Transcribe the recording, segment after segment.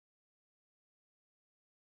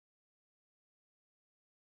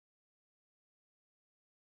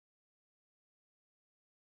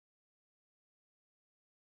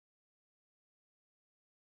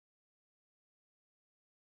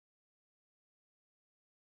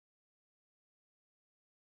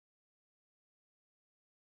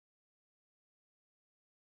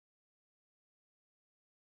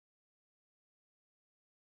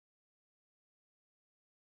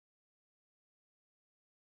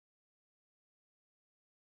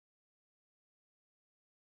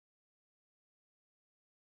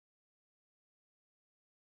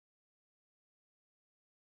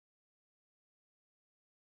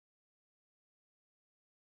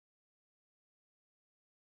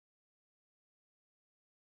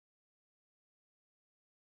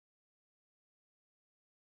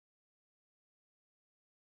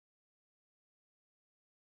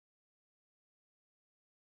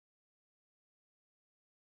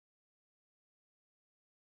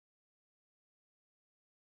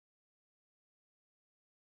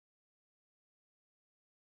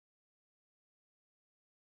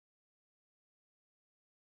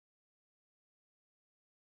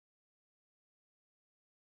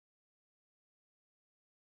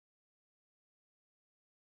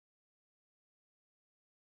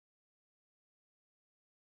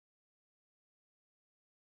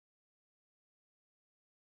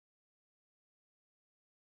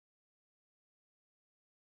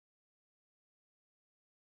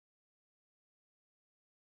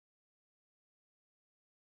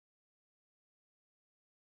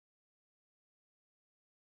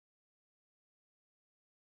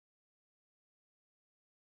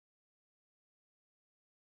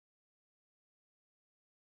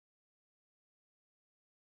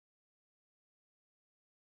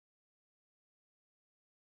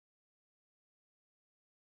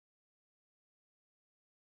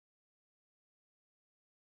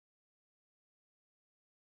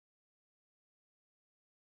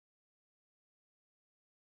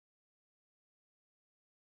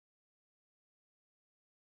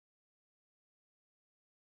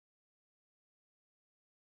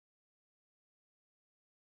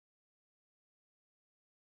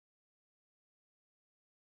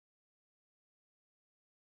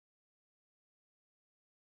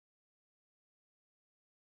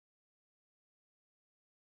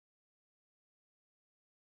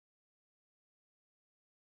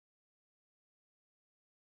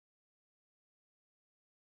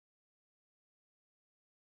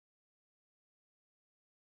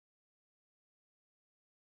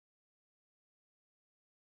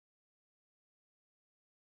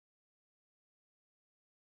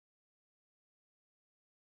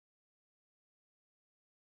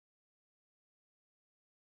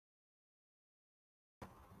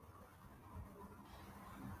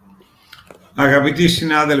Αγαπητοί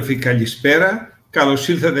συνάδελφοι, καλησπέρα. Καλώς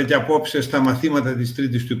ήρθατε και απόψε στα μαθήματα της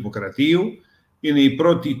Τρίτης του Ιπποκρατείου. Είναι η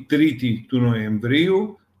πρώτη Τρίτη του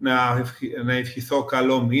Νοεμβρίου. Να ευχηθώ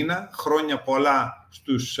καλό μήνα. Χρόνια πολλά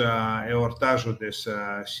στους εορτάζοντες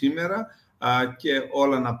σήμερα και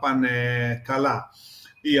όλα να πάνε καλά.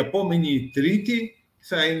 Η επόμενη Τρίτη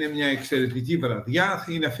θα είναι μια εξαιρετική βραδιά.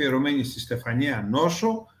 Είναι αφιερωμένη στη Στεφανία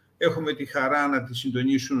Νόσο. Έχουμε τη χαρά να τη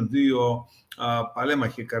συντονίσουν δύο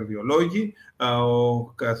παλέμαχοι καρδιολόγοι,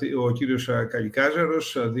 ο κύριος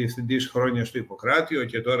Καλικάζαρος, διευθυντής χρόνια στο Ιπποκράτειο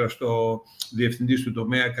και τώρα διευθυντής του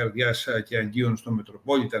τομέα καρδιάς και αγγείων στο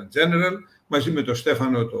Metropolitan General, μαζί με τον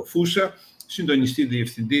Στέφανο το Φούσα, συντονιστή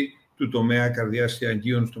διευθυντή του τομέα καρδιάς και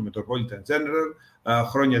αγγείων στο Metropolitan General,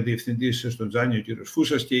 χρόνια διευθυντής στον Τζάνιο ο κύριος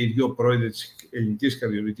Φούσας και οι δύο πρόεδροι της Ελληνικής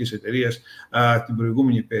Καρδιολογικής Εταιρείας την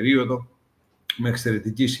προηγούμενη περίοδο με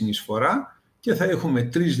εξαιρετική συνεισφορά. Και θα έχουμε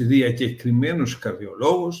τρεις διακεκριμένους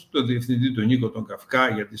καρδιολόγους, τον Διευθυντή τον Νίκο τον Καυκά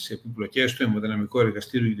για τις επιπλοκές του αιμοδυναμικού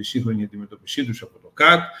εργαστήριου και τη σύγχρονη αντιμετώπιση τους από το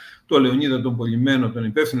ΚΑΤ, τον Λεωνίδα τον Πολυμένο, τον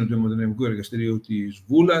υπεύθυνο του αιμοδυναμικού εργαστηρίου της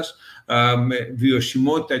Βούλας, με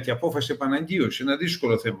βιωσιμότητα και απόφαση επαναγγείωση, ένα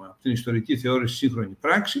δύσκολο θέμα, την ιστορική θεώρηση σύγχρονη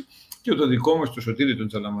πράξη, και το δικό μας, τον Σωτήρη τον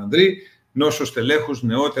Τζαλαμανδρή, νόσος τελέχους,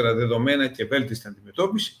 νεότερα δεδομένα και βέλτιστη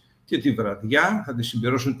αντιμετώπιση. Και τη βραδιά θα τη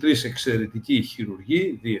συμπληρώσουν τρεις εξαιρετικοί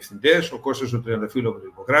χειρουργοί, διευθυντές, ο Κώστας ο Τριανταφύλλου από το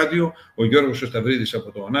Ιπποκράτειο, ο Γιώργος ο Σταυρίδης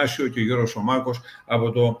από το Ωνάσιο και ο Γιώργος ο Μάκος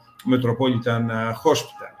από το Metropolitan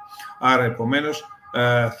Hospital. Άρα, επομένως,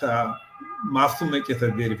 θα μάθουμε και θα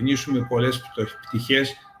διερευνήσουμε πολλές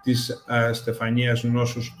πτυχές της Στεφανίας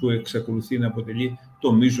νόσους που εξακολουθεί να αποτελεί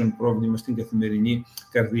το μείζον πρόβλημα στην καθημερινή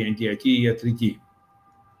καρδιαγγειακή ιατρική.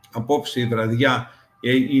 Απόψε η βραδιά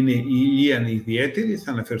είναι η Ηλίαν ιδιαίτερη,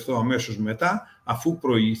 θα αναφερθώ αμέσως μετά, αφού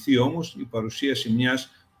προηγηθεί όμως η παρουσίαση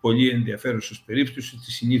μιας πολύ ενδιαφέρουσας περίπτωσης,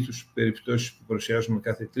 τις συνήθους περιπτώσεις που παρουσιάζουμε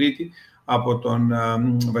κάθε Τρίτη, από τον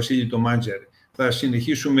Βασίλη το Μάντζερ. Θα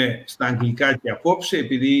συνεχίσουμε στα αγγλικά και απόψε,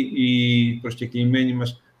 επειδή οι προσκεκλημένοι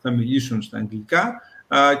μας θα μιλήσουν στα αγγλικά,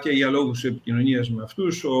 και για λόγους επικοινωνίας με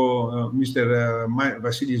αυτούς, ο Mr.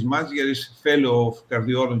 Βασίλης Μάτζιαρης, Fellow of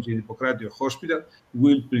Cardiology in Ιπποκράτειο Hospital,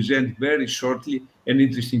 will present very shortly an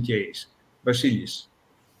interesting case. Βασίλης.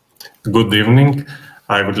 Good evening.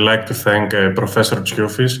 I would like to thank Professor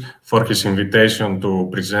Tsiofis for his invitation to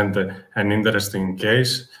present an interesting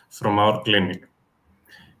case from our clinic.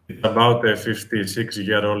 It's about a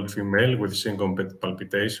 56-year-old female with syncopated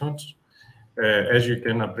palpitations. As you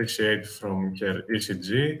can appreciate from her ECG,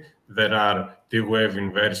 there are T-wave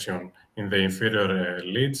inversion in the inferior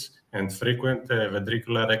leads and frequent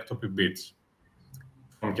ventricular ectopy beats.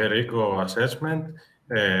 From her echo assessment,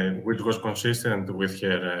 which was consistent with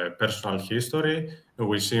her personal history,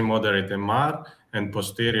 we see moderate MR and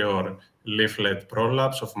posterior leaflet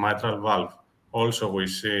prolapse of mitral valve. Also, we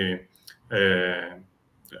see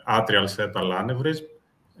atrial septal aneurysm,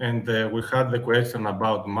 and we had the question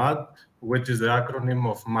about MAD, which is the acronym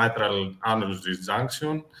of mitral annulus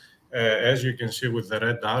disjunction, as you can see with the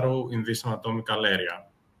red arrow in this anatomical area.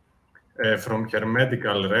 From her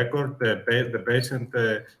medical record, the patient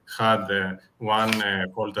had one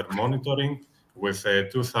Holter monitoring with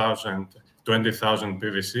 20,000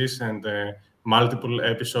 PVCs and multiple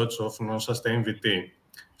episodes of non-sustained VT.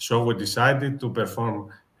 So we decided to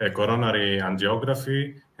perform a coronary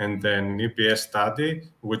angiography and an EPS study,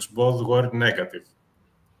 which both were negative.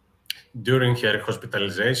 During her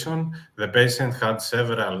hospitalization, the patient had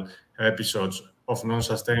several episodes of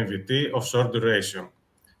non-sustained VT of short duration.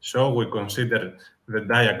 So we considered the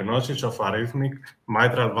diagnosis of arrhythmic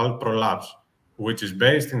mitral valve prolapse, which is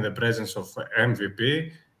based in the presence of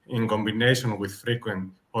MVP in combination with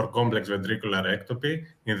frequent or complex ventricular ectopy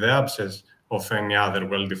in the absence of any other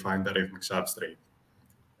well-defined arrhythmic substrate.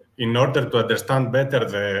 In order to understand better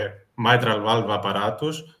the mitral valve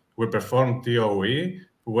apparatus, we performed TOE,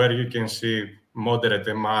 where you can see moderate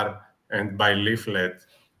MR and bileaflet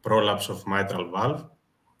prolapse of mitral valve.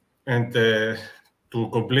 And to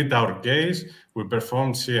complete our case, we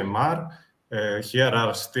performed CMR. Here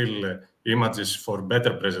are still images for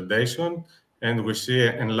better presentation, and we see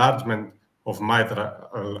enlargement of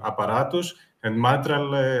mitral apparatus and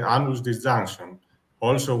mitral annulus disjunction.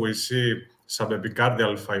 Also, we see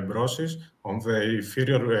subepicardial fibrosis on the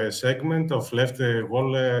inferior segment of left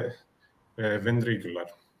wall ventricular.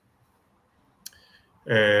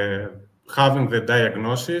 Having the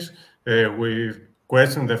diagnosis, we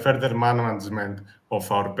question the further management of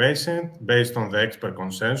our patient based on the expert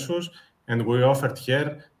consensus, and we offered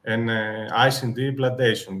her an ICD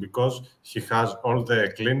implantation because he has all the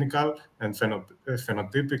clinical and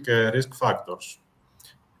phenotypic risk factors.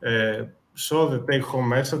 So the take-home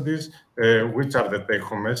messages, which are the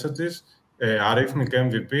take-home messages? arrhythmic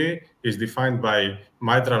MVP is defined by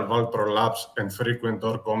mitral valve prolapse and frequent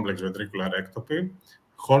or complex ventricular ectopy.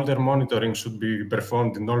 Holter monitoring should be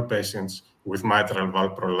performed in all patients with mitral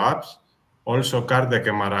valve prolapse. Also, cardiac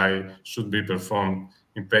MRI should be performed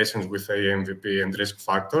in patients with AMVP and risk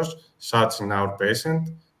factors, such in our patient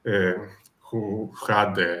who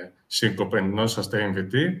had syncope and non-sustained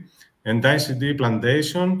VT. And ICD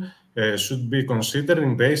implantation should be considered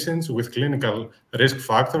in patients with clinical risk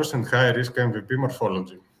factors and high-risk MVP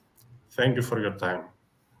morphology. Thank you for your time.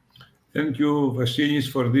 Thank you, Vasilis,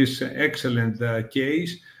 for this excellent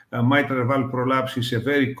case. Mitral valve prolapse is a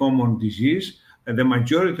very common disease. The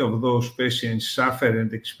majority of those patients suffer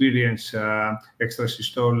and experience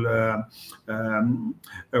extrasystole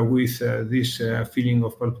with this feeling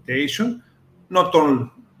of palpitation. Not all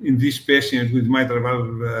in these patients with mitral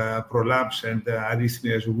valve prolapse and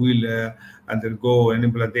arrhythmias will undergo an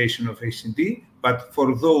implantation of ACD, but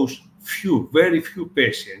for those few, very few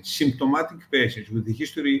patients, symptomatic patients with the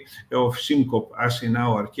history of syncope, as in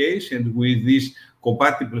our case, and with these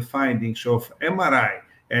compatible findings of MRI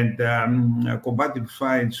and compatible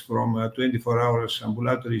finds from 24 hours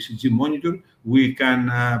ambulatory ECG monitor, we can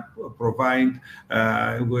provide,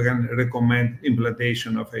 we can recommend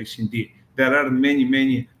implantation of ACD. There are many,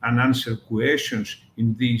 many unanswered questions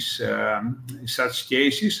in these such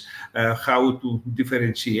cases, how to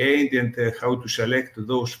differentiate and how to select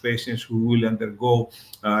those patients who will undergo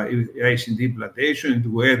ACD implantation,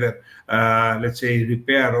 and whether, let's say,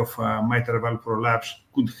 repair of mitral valve prolapse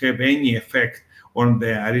could have any effect on the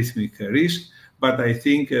arrhythmic risk. But I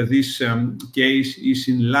think this case is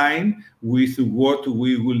in line with what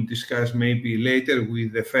we will discuss maybe later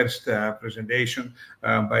with the first presentation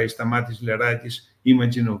by Stamatis Lerakis,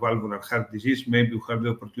 imaging of valvular heart disease. Maybe we'll have the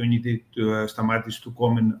opportunity to Stamatis to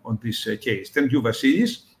comment on this case. Thank you,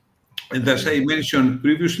 Vasilis. And as I mentioned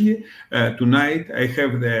previously, tonight I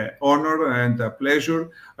have the honor and the pleasure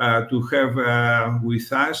to have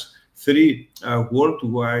with us three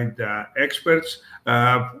worldwide experts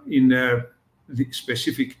in the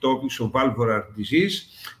specific topics of valvular disease.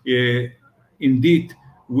 Indeed,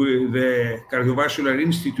 with the Cardiovascular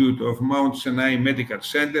Institute of Mount Sinai Medical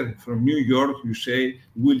Center from New York, USA,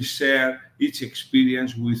 will share its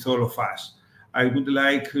experience with all of us. I would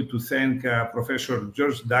like to thank Professor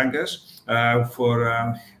George Dangas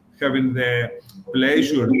for having the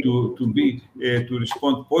pleasure to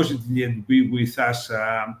respond positively and be with us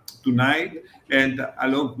tonight. And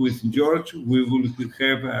along with George, we will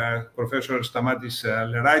have Professor Stamatis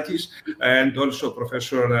Lerakis and also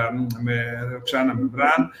Professor Roxana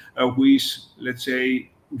Membran, who is, let's say,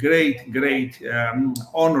 great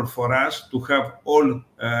honor for us to have all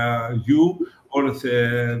all of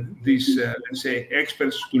these, let's say,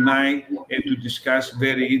 experts tonight and to discuss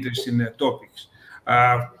very interesting topics.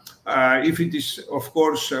 If it is, of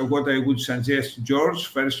course, what I would suggest, George,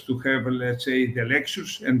 first to have, let's say, the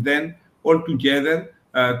lectures, and then all together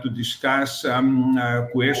to discuss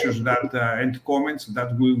questions that and comments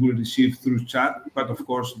that we will receive through chat, but of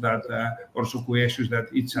course that also questions that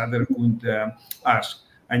each other could ask.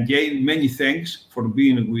 Again, many thanks for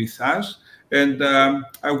being with us. And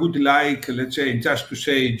I would like, let's say, just to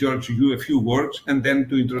say, George, you a few words, and then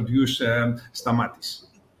to introduce Stamatis.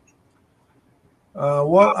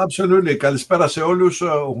 Well, absolutely. Kalispera se όλους.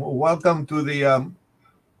 Welcome to the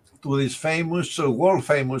to this famous, world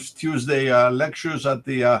famous Tuesday lectures at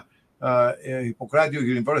the Ippocratείου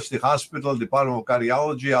University Hospital, Department of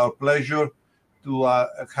Cardiology. Our pleasure to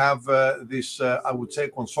have this, I would say,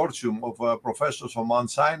 consortium of professors from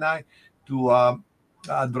Mount Sinai to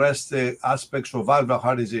address the aspects of valvular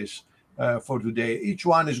heart disease for today. Each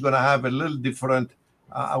one is going to have a little different,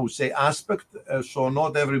 I would say, aspect. So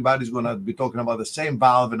not everybody's going to be talking about the same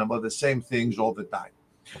valve and about the same things all the time.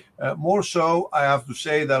 More so, I have to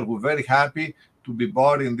say that we're very happy to be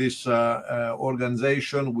part in this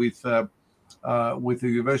organization with the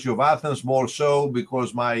University of Athens, more so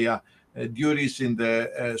because my duties in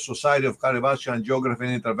the Society of Cardiovascular Angiography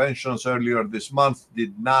and Interventions earlier this month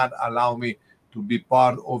did not allow me to be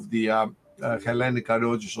part of the Hellenic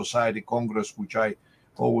Cardiology Society Congress, which I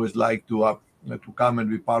always like to come and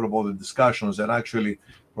be part of all the discussions. And actually,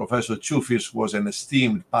 Professor Choufis was an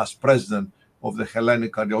esteemed past president of the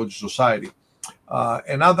Hellenic Cardiology Society.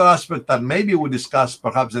 Another aspect that maybe we discuss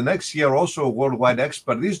perhaps the next year, also a worldwide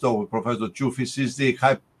expert is, though, Professor Choufis, is the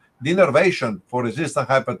innervation for resistant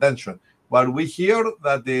hypertension. But we hear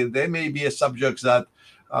that there may be a subject that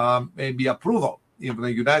may be approval in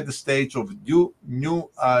the United States of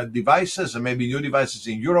new devices, and maybe new devices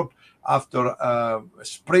in Europe after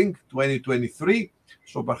spring 2023.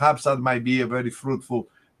 So perhaps that might be a very fruitful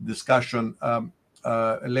discussion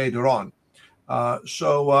later on.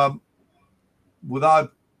 Without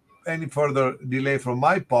any further delay from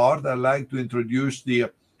my part, I'd like to introduce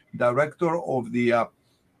the director of the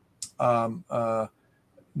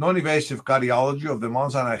non-invasive cardiology of the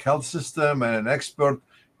Mount Sinai Health System and an expert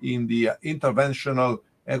in the interventional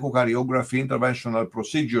echocardiography, interventional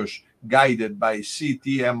procedures guided by CT,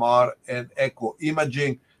 MR, and echo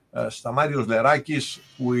imaging, Stamatios Lerakis,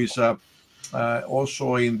 who is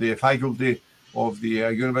also in the faculty of the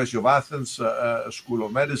University of Athens School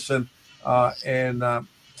of Medicine, and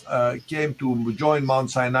came to join Mount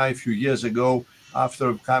Sinai a few years ago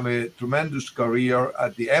after having a tremendous career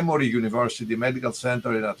at the Emory University Medical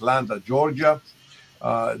Center in Atlanta, Georgia.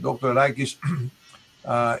 Dr. Lerakis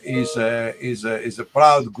is a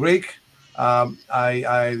proud Greek.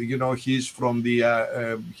 He's from the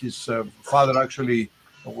his father actually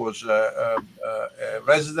was a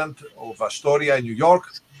resident of Astoria in New York,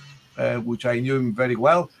 which I knew him very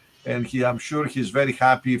well, and I'm sure he's very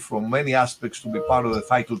happy from many aspects to be part of the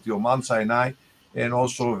faculty of Mount Sinai, and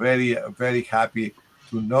also very, very happy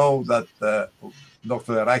to know that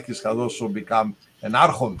Dr. Lerakis has also become an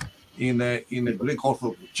archon in the Greek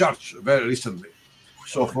Orthodox Church very recently.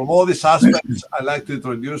 So from all these aspects, I'd like to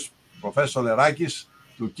introduce Professor Lerakis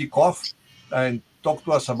to kick off and talk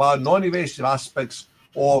to us about non-invasive aspects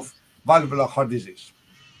of valvular heart disease.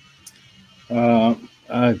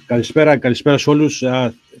 Καλησπέρα σε όλους.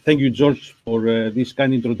 Thank you, George, for this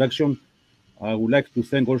kind introduction. I would like to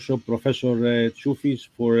thank also Professor Choufis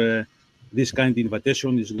for this kind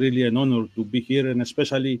invitation. It's really an honor to be here, and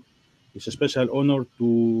especially it's a special honor to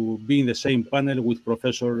be in the same panel with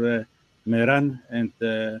Professor Meran and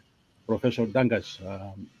Professor Dangas.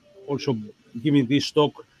 Also, giving this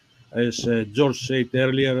talk, as George said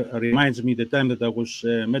earlier, reminds me the time that I was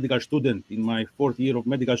a medical student in my 4th year of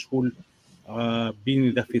medical school, being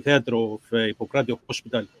in the amphitheater of Ippocratείου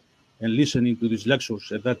Hospital and listening to these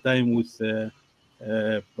lectures at that time with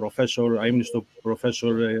Professor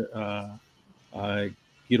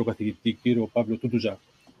κύριο καθηγητή, κύριο Παύλο Τούτουζα.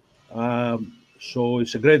 So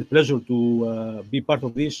it's a great pleasure to be part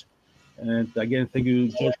of this. And again, thank you,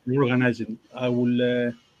 George, for organizing.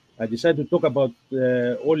 I decided to talk about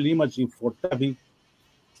all imaging for TAVI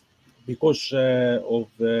because of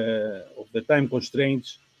the time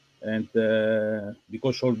constraints, and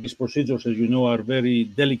because all these procedures, as you know, are very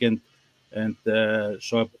delicate, and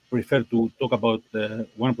so I prefer to talk about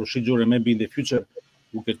one procedure, and maybe in the future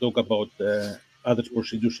we can talk about other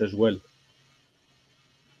procedures as well.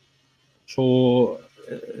 So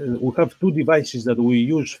we have two devices that we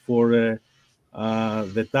use for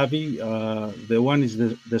the TAVI. The one is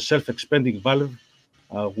the self-expanding valve,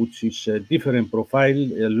 which is a different profile,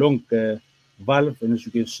 a long valve, and as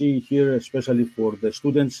you can see here, especially for the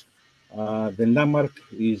students, the landmark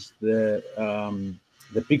is the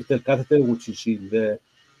pictal catheter, which is in the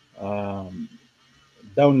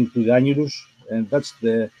down into the annulus, and that's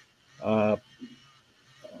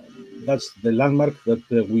the landmark that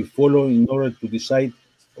we follow in order to decide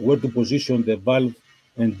where to position the valve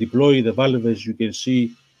and deploy the valve, as you can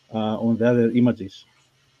see on the other images.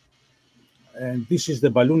 And this is the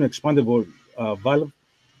balloon expandable valve.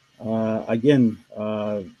 Again,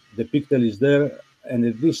 the pictal is there, and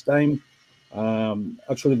at this time,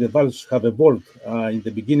 actually the valves have evolved. In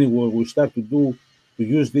the beginning, where we start to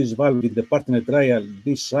use this valve in the partner trial,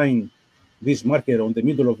 this sign, this marker on the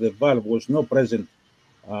middle of the valve was not present.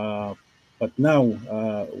 But now,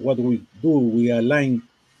 what we do, we align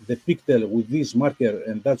the pictal with this marker,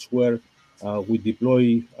 and that's where we deploy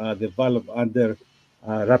the valve under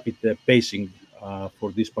rapid pacing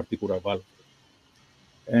for this particular valve.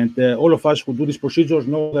 And all of us who do these procedures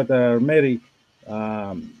know that there are many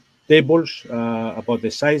tables about the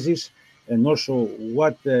sizes, and also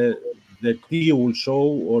what the T will show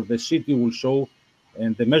or the CT will show,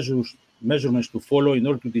 and the measurements to follow in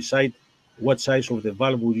order to decide what size of the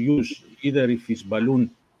valve we use, either if it's balloon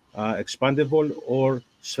expandable or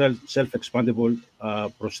self-expandable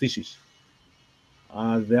prosthesis.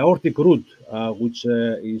 The aortic root, which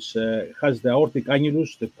has the aortic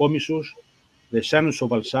annulus, the commissure, the sinus of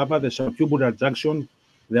Valsalva, the subtubular junction,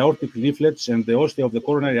 the aortic leaflets, and the ostia of the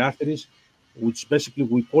coronary arteries, which basically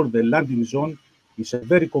we call the landing zone, is a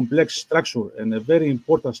very complex structure and a very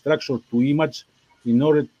important structure to image in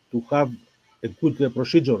order to have a good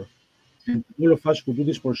procedure. And all of us who do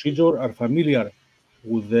this procedure are familiar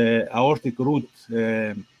with the aortic root,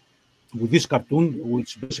 with this cartoon,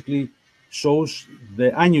 which basically shows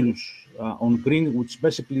the annulus on green, which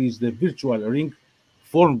basically is the virtual ring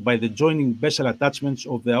formed by the joining vessel attachments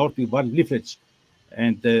of the aortic valve leaflets.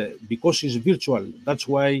 And because it's virtual, that's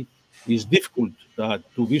why it's difficult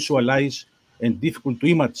to visualize and difficult to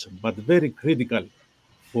image, but very critical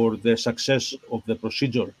for the success of the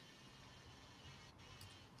procedure.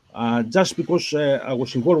 Just because I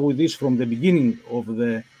was involved with this from the beginning of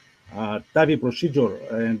the TAVI procedure,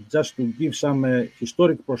 and just to give some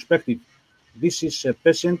historic perspective, this is a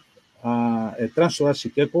patient, a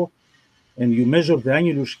transthoracic echo, and you measure the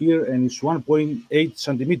annulus here, and it's 1.8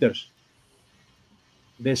 centimeters.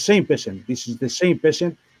 The same patient, this is the same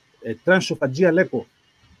patient, a transesophageal echo,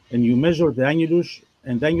 and you measure the annulus,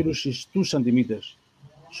 and the annulus is 2 centimeters.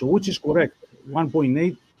 So which is correct,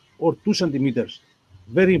 1.8 or 2 centimeters?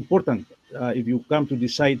 Very important if you come to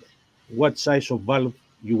decide what size of valve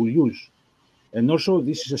you will use. And also,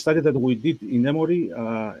 this is a study that we did in Emory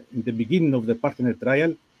in the beginning of the partner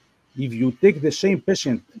trial. If you take the same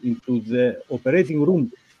patient into the operating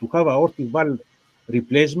room to have aortic valve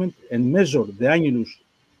replacement and measure the annulus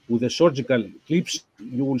with the surgical clips,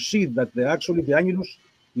 you will see that actually the annulus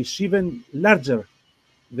is even larger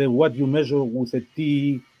than what you measure with a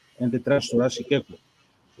TE and the transthoracic echo.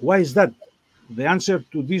 Why is that? The answer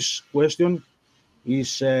to this question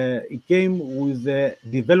is it came with the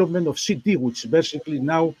development of CT, which basically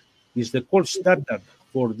now is the gold standard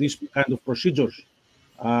for this kind of procedures.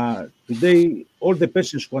 Today, all the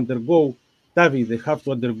patients who undergo TAVI, they have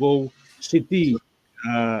to undergo CT.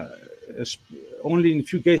 Only in a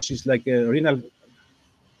few cases, like renal,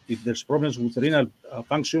 if there's problems with renal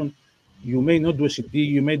function, you may not do a CT,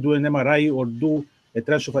 you may do an MRI or do a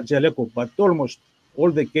transesophageal echo, but almost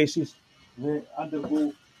all the cases, they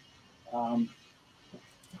undergo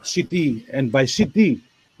CT, and by CT,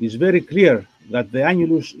 it's very clear that the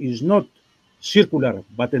annulus is not circular,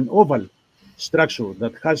 but an oval structure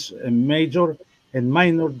that has a major and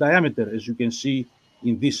minor diameter, as you can see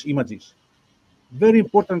in these images. Very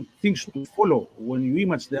important things to follow when you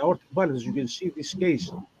image the aortic valve, as you can see in this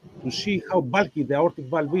case, to see how bulky the aortic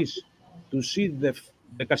valve is, to see the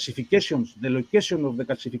calcifications, the location of the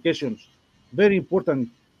calcifications. Very important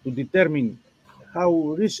to determine how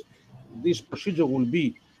risky this procedure will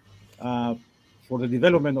be for the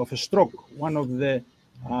development of a stroke, one of the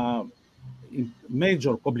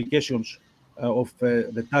major complications of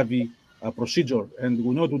the TAVI procedure. And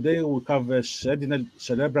we know today we have Sentinel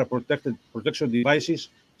cerebral protection devices.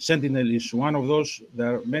 Sentinel is one of those.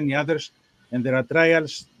 There are many others, and there are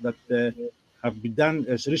trials that have been done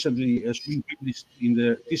as recently as being published in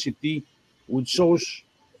the TCT, which shows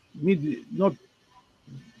not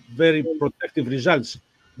very protective results,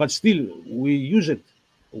 but still we use it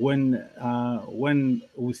when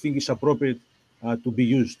we think it's appropriate to be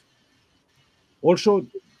used. Also,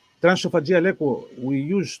 transesophageal echo we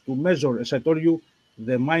use to measure, as I told you,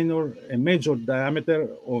 the minor and major diameter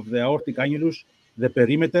of the aortic annulus, the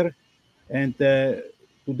perimeter, and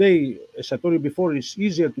today, as I told you before, it's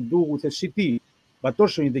easier to do with a CT, but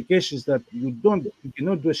also in the cases that you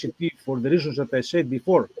cannot do a CT for the reasons that I said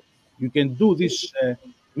before, you can do these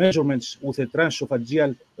measurements with a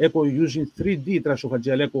transesophageal echo using 3D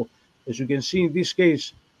transesophageal echo. As you can see in this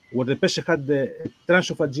case, where the patient had the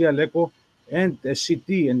transesophageal echo and a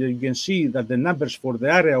CT, and you can see that the numbers for the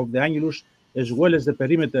area of the annulus as well as the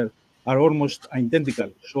perimeter are almost identical.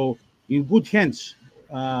 So in good hands,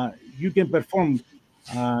 you can perform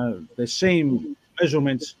the same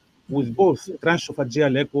measurements with both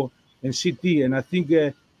transesophageal echo and CT, and I think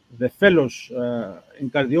the fellows in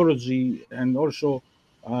cardiology and also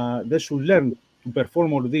they should learn to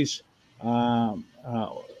perform all this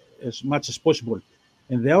as much as possible.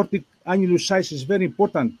 And the aortic annulus size is very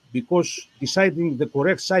important because deciding the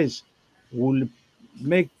correct size will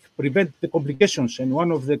prevent the complications. And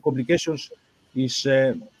one of the complications is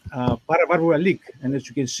paravalvular leak. And as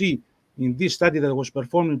you can see in this study that was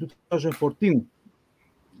performed in 2014,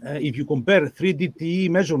 if you compare 3D TE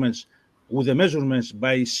measurements with the measurements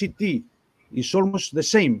by CT, it's almost the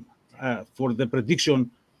same for the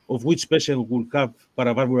prediction of which patient will have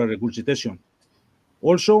paravalvular regurgitation.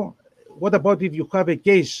 Also, what about if you have a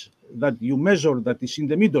case that you measure that is in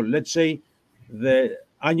the middle? Let's say the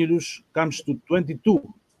annulus comes to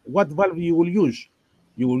 22. What valve you will use?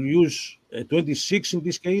 You will use a 26 in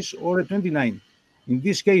this case or a 29. In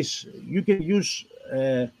this case, you can use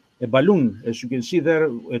a balloon. As you can see there,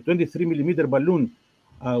 a 23 millimeter balloon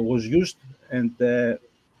was used, and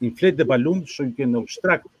inflate the balloon so you can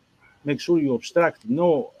obstruct. Make sure you obstruct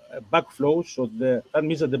no backflow, so that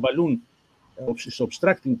means that the balloon is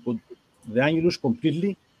obstructing the annulus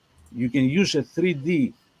completely. You can use a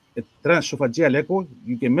 3D transesophageal echo.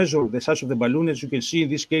 You can measure the size of the balloon. As you can see in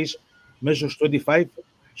this case, measures 25.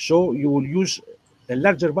 So you will use a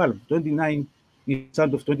larger valve, 29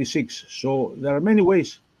 instead of 26. So there are many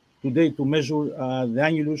ways today to measure the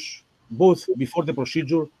annulus, both before the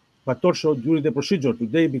procedure but also during the procedure.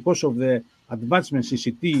 Today, because of the advancements in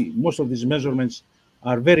CT, most of these measurements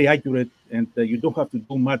are very accurate, and you don't have to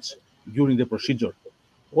do much during the procedure.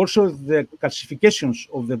 Also, the calcifications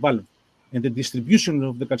of the valve and the distribution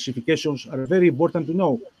of the calcifications are very important to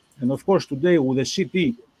know. And of course, today with the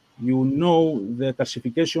CT, you know the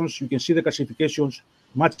calcifications, you can see the calcifications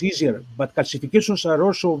much easier, but calcifications are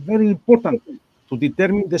also very important to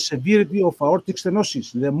determine the severity of aortic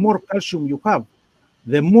stenosis. The more calcium you have,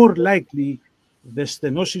 the more likely the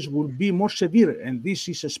stenosis will be more severe, and this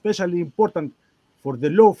is especially important for the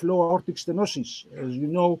low flow aortic stenosis. As you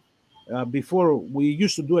know, before we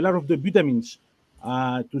used to do a lot of dobutamines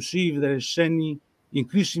to see if there is any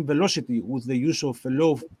increase in velocity with the use of a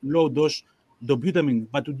low dose dobutamine.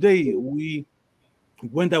 But today we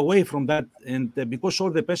went away from that, and because all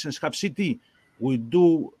the patients have CT, we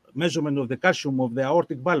do measurement of the calcium of the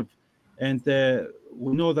aortic valve, and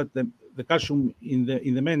we know that the calcium in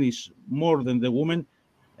the men is more than the woman,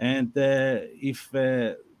 and if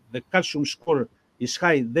the calcium score is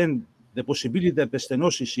high, then the possibility that the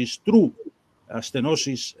stenosis is true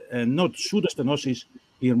stenosis and not pseudostenosis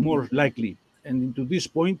is more likely. And to this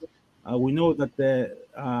point, we know that the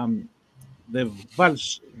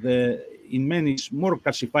valves in men is more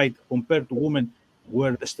calcified compared to women,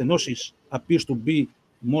 where the stenosis appears to be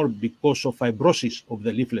more because of fibrosis of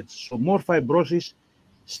the leaflets. So more fibrotic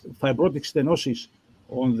stenosis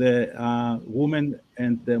on the women,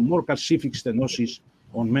 and more calcific stenosis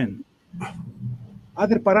on men.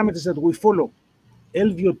 Other parameters that we follow: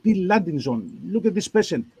 LVOT landing zone. Look at this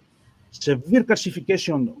patient. Severe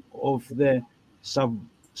calcification of the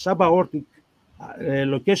subaortic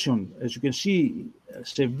location. As you can see,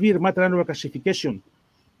 severe matroannular calcification,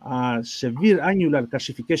 severe annular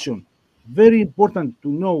calcification. Very important to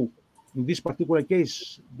know in this particular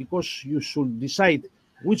case, because you should decide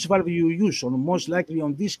which valve you use. Or most likely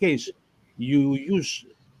on this case, you use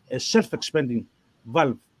a self-expanding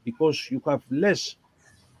valve because you have less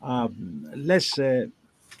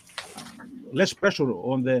pressure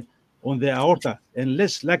on the aorta and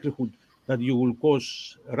less likelihood that you will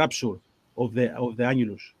cause rupture of the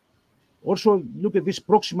annulus. Also, look at this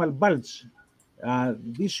proximal bulge.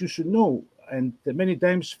 This you should know, and many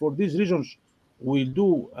times for these reasons, we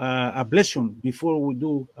do ablation before we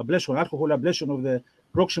do ablation, alcohol ablation of the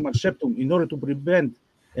proximal septum, in order to prevent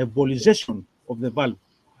embolization of the valve,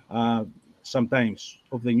 sometimes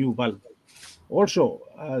of the new valve. Also,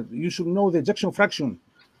 you should know the ejection fraction,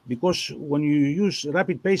 because when you use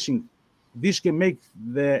rapid pacing, this can make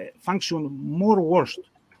the function more worse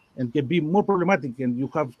and can be more problematic, and you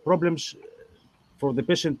have problems for the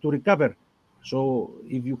patient to recover. So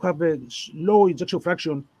if you have a low ejection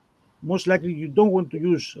fraction, most likely you don't want to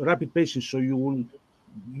use rapid pacing, so you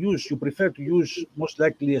prefer to use most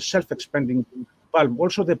likely a self-expanding valve.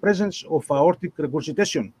 Also, the presence of aortic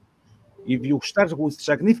regurgitation. If you start with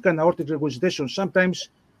significant aortic regurgitation, sometimes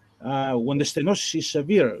when the stenosis is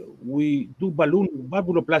severe, we do balloon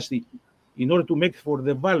valvuloplasty in order to make for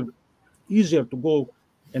the valve easier to go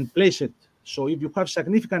and place it. So if you have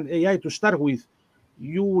significant AI to start with,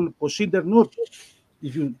 you will consider not,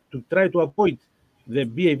 to try to avoid the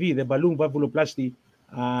BAV, the balloon valvuloplasty,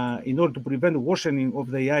 in order to prevent worsening of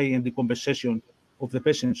the AI and the compensation of the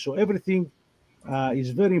patient. So everything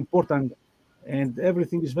is very important, and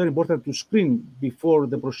everything is very important to screen before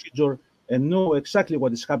the procedure and know exactly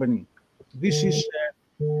what is happening. This is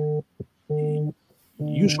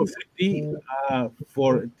use of 3D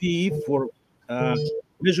for TE for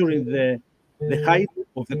measuring the height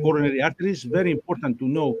of the coronary arteries. Very important to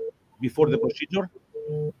know before the procedure.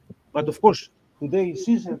 But of course, today it's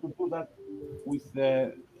easier to do that with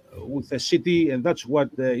a CT, and that's what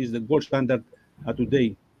is the gold standard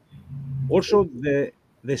today. Also,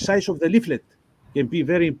 the size of the leaflet can be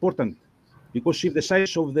very important, because if the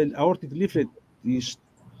size of the aortic leaflet is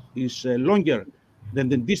longer than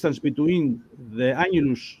the distance between the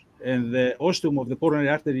annulus and the ostium of the coronary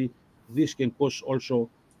artery, this can cause also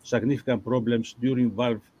significant problems during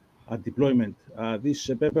valve deployment. This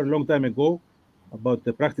paper a long time ago about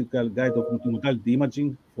the practical guide of multimodality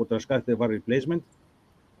imaging for transcatheter valve replacement.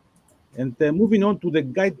 And moving on to the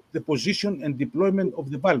guide the position and deployment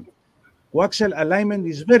of the valve. Coaxial alignment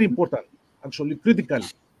is very important, actually critical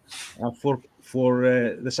for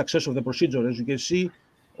the success of the procedure. As you can see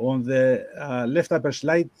on the left upper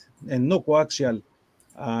slide, and no coaxial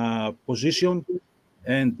position,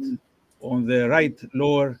 and on the right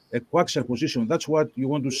lower, a coaxial position. That's what you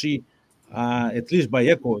want to see, at least by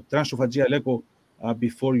echo, transophageal echo,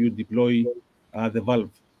 before you deploy the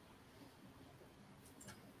valve.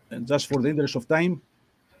 And just for the interest of time,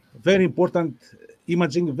 very important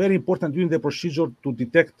imaging, very important during the procedure to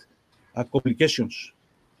detect complications.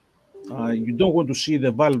 You don't want to see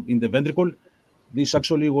the valve in the ventricle. This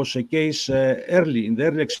actually was a case early in the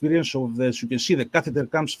early experience of the, as you can see, the catheter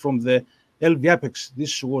comes from the LV apex.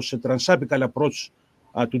 This was a transapical approach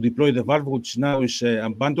to deploy the valve, which now is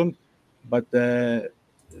abandoned. But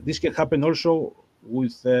this can happen also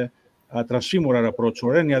with a transfemoral approach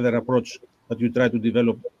or any other approach that you try to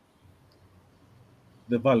develop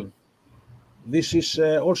the valve. This is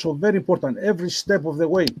also very important. Every step of the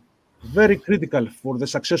way, very critical for the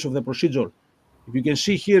success of the procedure. If you can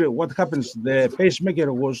see here what happens, the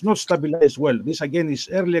pacemaker was not stabilized well. This again is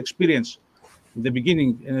early experience in the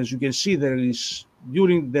beginning. And as you can see, there is,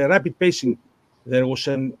 during the rapid pacing, there was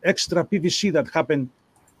an extra PVC that happened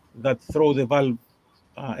that throw the valve,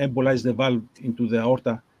 embolized the valve into the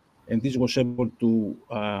aorta. And this was able to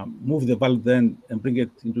move the valve then and bring it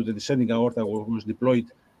into the descending aorta, where it was deployed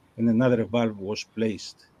and another valve was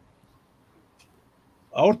placed.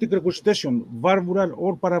 Aortic resuscitation, valvular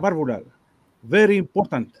or paravalvular, very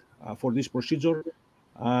important for this procedure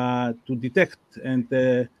to detect. And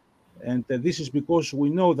this is because we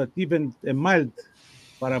know that even a mild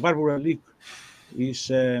paravalvular leak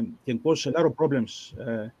can cause a lot of problems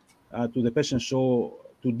to the patient. So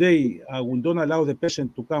today, we don't allow the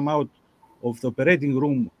patient to come out of the operating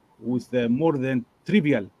room with more than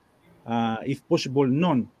trivial, if possible,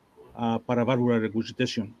 non-paravalvular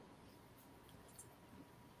regurgitation.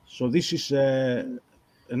 So this is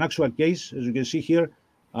an actual case, as you can see here.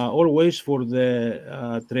 Always for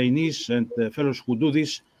the trainees and the fellows who do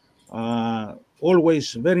this,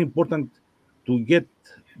 always very important to get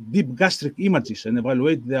deep gastric images and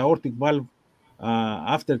evaluate the aortic valve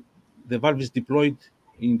after the valve is deployed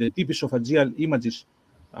in the deep esophageal images,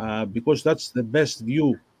 because that's the best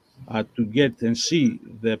view to get and see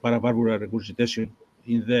the paravalvular regurgitation.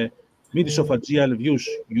 In the mid-esophageal views,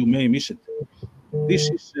 you may miss it. This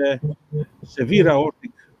is severe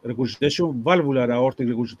aortic regurgitation, valvular aortic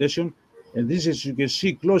regurgitation, and this, as you can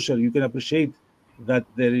see closer, you can appreciate that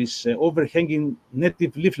there is overhanging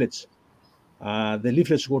native leaflets. The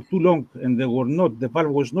leaflets were too long, and the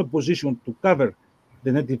valve was not positioned to cover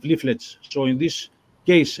the native leaflets. So in this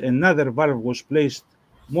case, another valve was placed,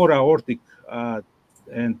 more aortic,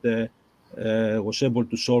 and was able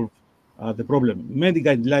to solve the problem. Many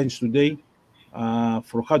guidelines today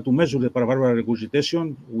for how to measure the paravalvular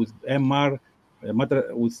regurgitation with MR,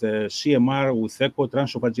 with CMR, with echo,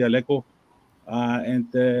 transesophageal echo. And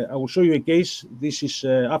I will show you a case. This is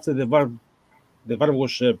after the valve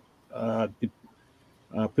was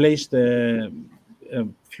placed a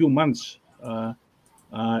few months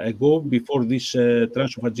ago, before this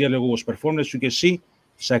transesophageal echo was performed. As you can see,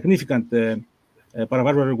 significant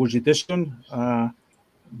paravalvular regurgitation,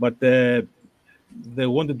 but they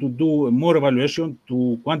wanted to do more evaluation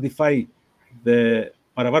to quantify the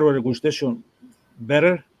paravalvular regurgitation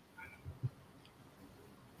better.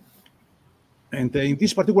 And in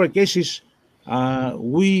these particular cases,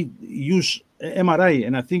 we use MRI,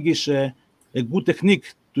 and I think it's a good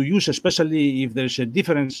technique to use, especially if there's a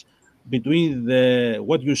difference between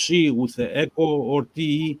what you see with the echo or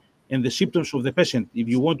TE and the symptoms of the patient. If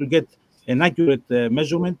you want to get an accurate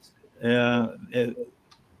measurement,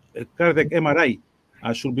 a cardiac MRI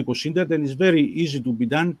should be considered, and it's very easy to be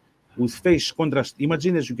done with phase contrast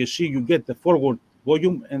imaging. As you can see, you get the forward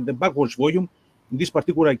volume and the backwards volume. In this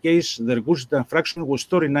particular case, the regurgitant fraction was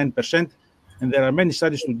 39%, and there are many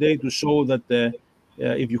studies today to show that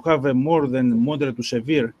if you have a more than moderate to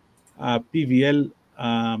severe PVL,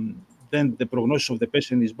 then the prognosis of the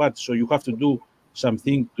patient is bad. So you have to do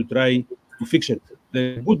something to try to fix it.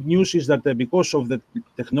 The good news is that because of the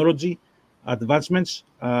technology advancements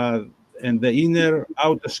and the inner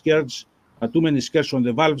outer skirts, too many skirts on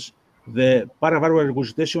the valves, the paravalvular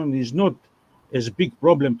regurgitation is not as big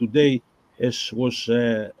problem today as was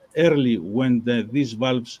early when these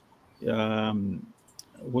valves,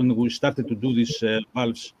 when we started to do these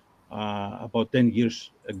valves about 10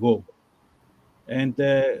 years ago. And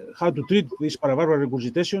how to treat this paravalvular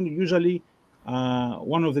regurgitation? Usually,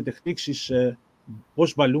 one of the techniques is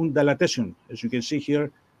post-balloon dilatation. As you can see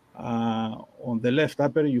here, on the left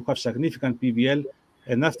upper, you have significant PVL,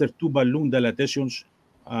 and after 2 balloon dilatations,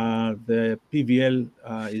 the PVL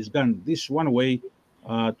is gone. This is one way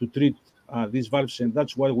to treat these valves, and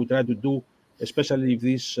that's what we try to do, especially if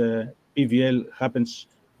this PVL happens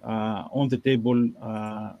on the table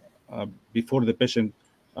before the patient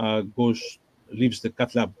leaves the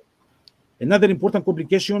cath lab. Another important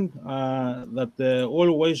complication that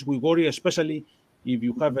always we worry, especially if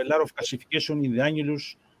you have a lot of calcification in the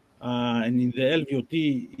annulus and in the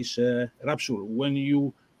LVOT, is rupture.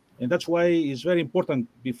 And that's why it's very important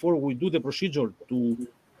before we do the procedure to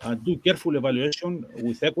do careful evaluation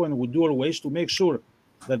with echo, and we do always to make sure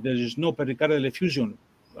that there is no pericardial effusion,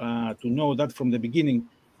 to know that from the beginning,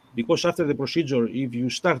 because after the procedure, if you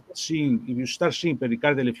start seeing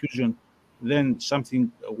pericardial effusion, then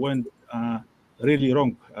something went really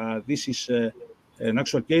wrong. This is an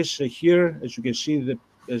actual case here. As you can see,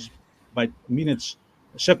 by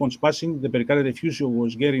seconds passing, the pericardial effusion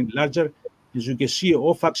was getting larger. As you can see,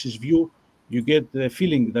 off-axis view, you get the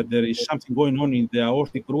feeling that there is something going on in the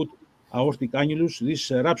aortic root, aortic annulus.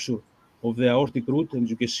 This rupture of the aortic root, and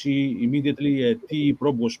you can see immediately a TE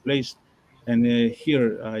probe was placed, and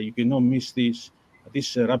here you cannot miss this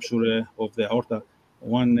rupture of the aorta,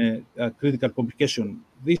 one critical complication.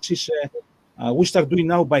 This is we start doing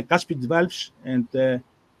now bicuspid valves, and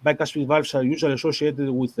bicuspid valves are usually associated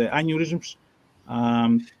with aneurysms,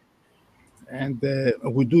 and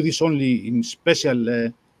we do this only in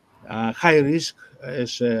special high risk,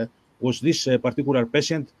 as was this particular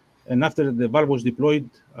patient. And after the valve was deployed,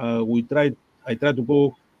 I tried to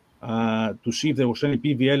go to see if there was any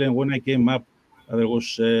PVL, and when I came up, there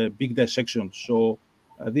was a big dissection. So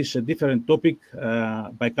this is a different topic,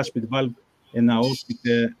 bicuspid valve and aortic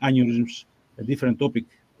aneurysms, a different topic.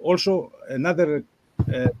 Also, another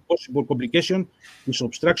possible complication is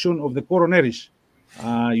obstruction of the coronaries.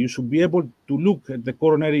 You should be able to look at the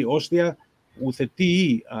coronary ostia with a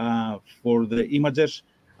TE for the imagers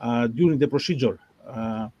during the procedure.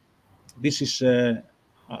 This is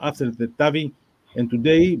after the TAVI, and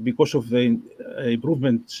today, because of the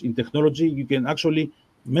improvements in technology, you can actually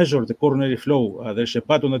measure the coronary flow. There's a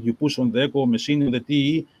button that you push on the echo machine in the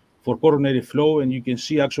TE for coronary flow, and you can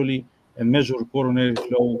see actually and measure coronary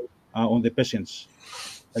flow on the patients.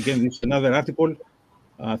 Again, this is another article,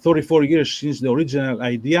 34 years since the original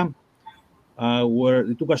idea, where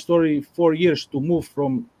it took us 34 years to move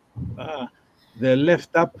from the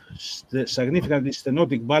left tap, the significantly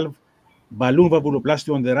stenotic valve, balloon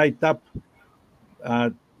valvuloplasty on the right tap,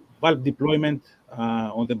 valve deployment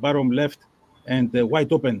on the bottom left, and the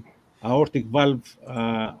wide open aortic valve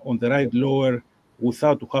on the right lower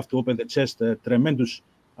without to have to open the chest. Tremendous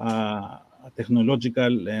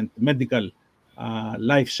technological and medical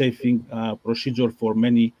life-saving procedure for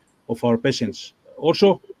many of our patients.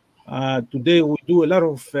 Also, today we do a lot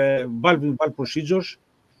of valve-in-valve procedures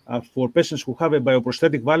for patients who have a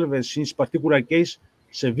bioprosthetic valve, as in this particular case,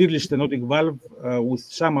 severely stenotic valve with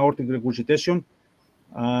some aortic regurgitation.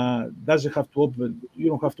 Doesn't have to open, you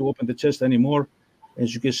don't have to open the chest anymore.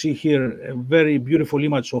 As you can see here, a very beautiful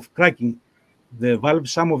image of cracking the valve.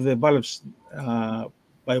 Some of the valves,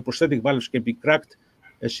 bioprosthetic valves, can be cracked,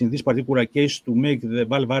 as in this particular case, to make the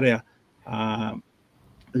valve area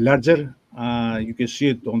larger. You can see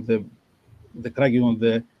it on the cracking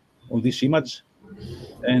on this image.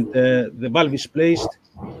 And the valve is placed,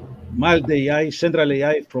 mild AI, central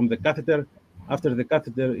AI from the catheter. After the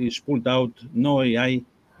catheter is pulled out, no AI,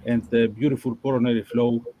 and beautiful coronary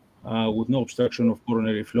flow with no obstruction of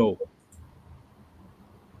coronary flow.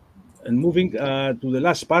 And moving to the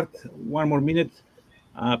last part, one more minute.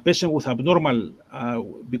 Patient with abnormal,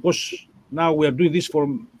 because now we are doing this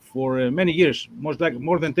for many years, most like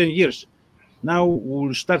more than 10 years. Now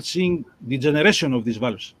we'll start seeing degeneration of these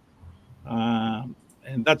valves.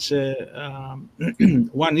 And that's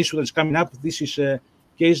one issue that's coming up. This is a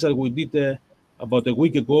case that we did about a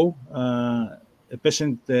week ago. A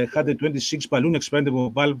patient had a 26 balloon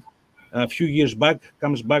expandable valve a few years back,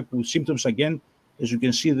 comes back with symptoms again. As you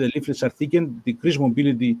can see, the leaflets are thickened, decreased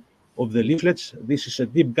mobility of the leaflets. This is a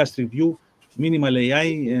deep gastric view, minimal AI,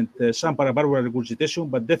 and some paravalvular regurgitation,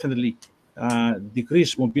 but definitely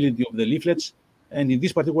decreased mobility of the leaflets. And in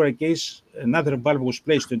this particular case, another valve was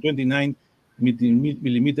placed, a 29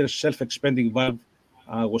 millimeter self-expanding valve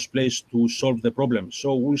was placed to solve the problem.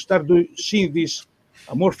 So we start seeing this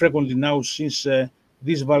more frequently now, since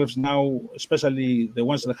these valves now, especially the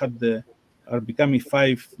ones that are becoming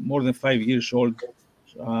more than 5 years old.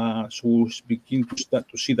 So we begin to start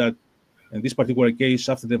to see that in this particular case,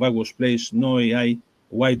 after the valve was placed, no AI,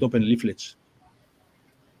 wide open leaflets.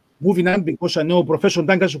 Moving on, because I know Professor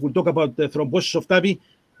Dangas will talk about the thrombosis of TAVI,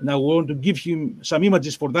 and I want to give him some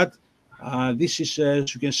images for that. This is,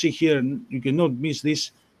 as you can see here, you cannot miss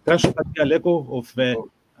this transophageal echo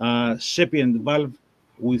of sapient valve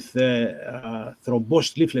with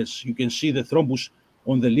thrombosed leaflets. You can see the thrombus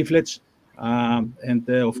on the leaflets, and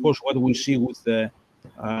of course, what we see with the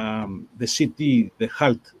CT, the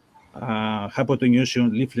HALT,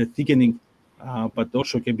 hypotension leaflet thickening, but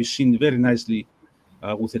also can be seen very nicely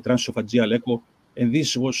with the transophageal echo. And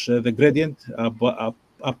this was the gradient about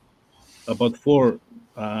 4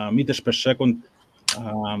 meters per second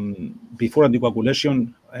before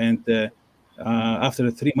anticoagulation, and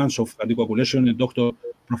after 3 months of anticoagulation. And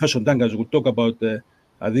Professor Dangas will talk about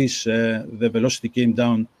this. The velocity came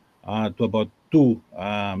down to about 2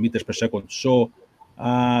 meters per second. So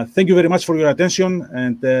thank you very much for your attention,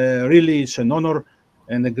 and really it's an honor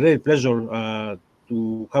and a great pleasure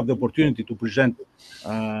to have the opportunity to present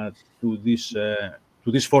to this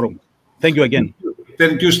forum. Thank you again.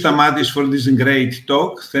 Thank you, Stamatis, for this great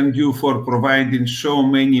talk. Thank you for providing so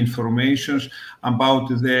many informations about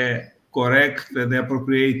the correct, the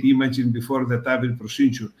appropriate imaging before the TAVI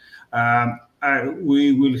procedure.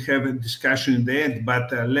 We will have a discussion in the end,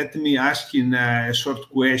 but let me ask in a short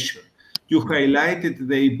question. You highlighted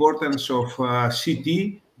the importance of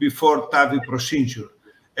CT before TAVI procedure.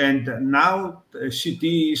 And now CT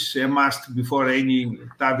is a must before any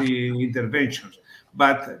TAVI interventions.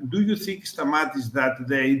 But do you think, Stamatis, that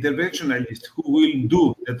the interventionalist who will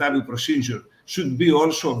do the TAVI procedure should be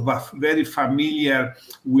also very familiar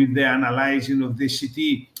with the analyzing of the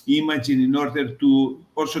CT imaging in order to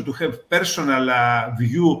also to have personal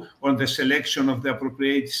view on the selection of the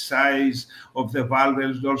appropriate size of the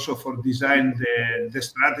valves, also for design the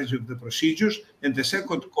strategy of the procedures? And the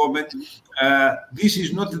second comment, this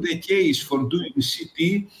is not the case for doing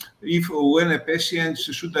CT when a patient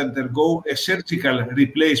should undergo a surgical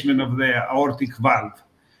replacement of the aortic valve.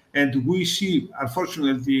 And we see,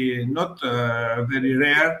 unfortunately, not very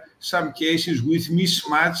rare, some cases with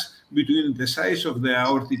mismatch between the size of the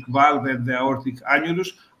aortic valve and the aortic annulus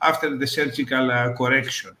after the surgical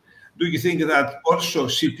correction. Do you think that also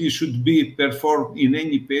CT should be performed in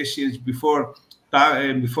any patients before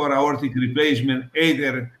aortic replacement,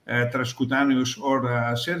 either transcutaneous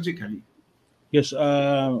or surgically? Yes,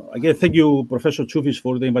 again, thank you, Professor Choufis,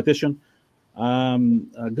 for the invitation.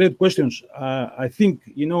 Great questions. I think,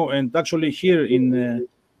 and actually here in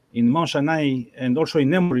Mount Sinai and also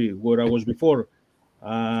in Emory, where I was before,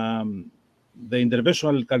 the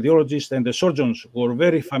interventional cardiologists and the surgeons were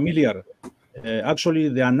very familiar. Actually,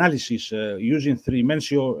 the analysis using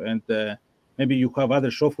 3-Mensio, and maybe you have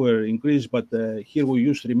other software increased, but here we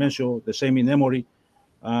use 3-Mensio, the same in Emory.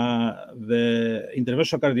 The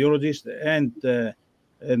interventional cardiologist and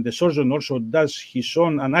the surgeon also does his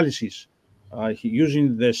own analysis.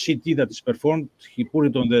 Using the CT that is performed, he put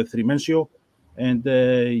it on the 3-Mensio, and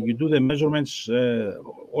you do the measurements,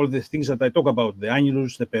 all the things that I talk about, the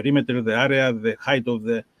annulus, the perimeter, the area, the height of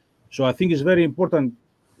the... So I think it's very important.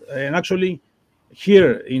 And actually,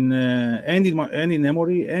 here in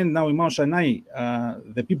Emory and now in Mount Sinai,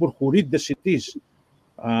 the people who read the CTs,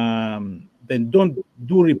 they don't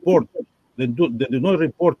do report. They do not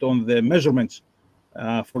report on the measurements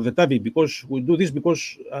for the TAVI, because we do this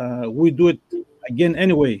because we do it again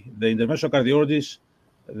anyway. The interventional cardiologists,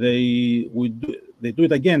 they do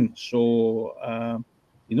it again. So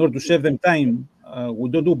in order to save them time, we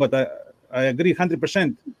don't do. But I agree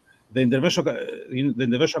 100%. The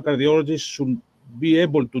interventional cardiologist should be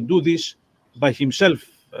able to do this by himself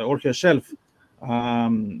or herself,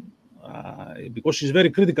 because it's very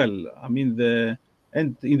critical. I mean,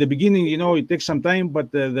 and in the beginning, it takes some time, but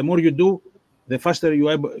the more you do, the faster you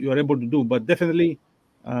are able to do. But definitely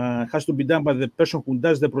has to be done by the person who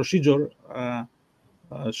does the procedure,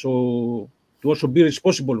 so to also be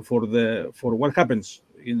responsible for what happens.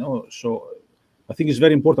 So I think it's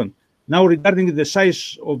very important. Now, regarding the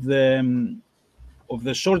size of the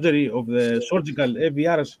surgery, of the surgical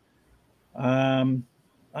AVRs,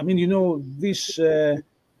 I mean, this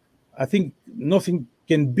I think nothing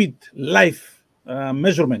can beat live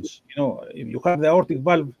measurements. If you have the aortic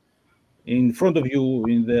valve in front of you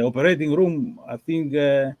in the operating room, I think,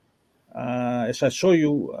 as I show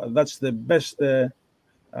you, that's the best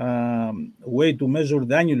way to measure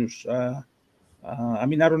the annulus. I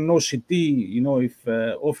mean, I don't know CT, if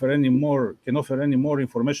can offer any more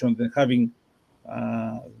information than having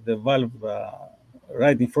the valve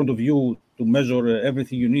right in front of you to measure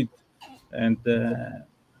everything you need. And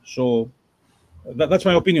so that's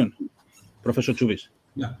my opinion, Professor Choufis.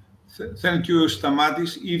 Yeah. Thank you,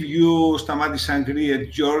 Stamatis. If you, Stamatis, agree at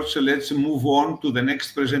George, let's move on to the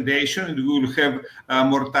next presentation, and we will have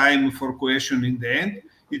more time for questions in the end.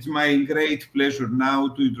 It's my great pleasure now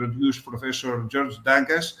to introduce Professor George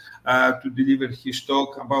Dangas to deliver his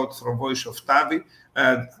talk about thrombosis of TAVI.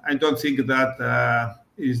 I don't think that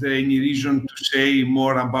is there any reason to say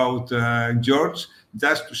more about George.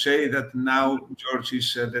 Just to say that now George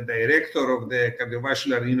is the director of the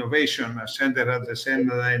Cardiovascular Innovation Center at the St.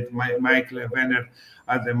 Michael Venner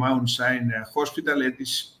at the Mount Sinai Hospital.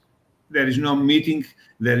 There is no meeting,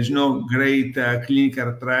 there is no great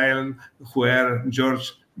clinical trial where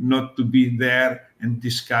George not to be there and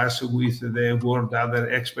discuss with the world other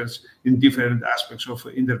experts in different aspects of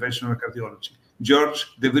interventional cardiology. George,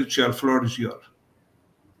 the virtual floor is yours.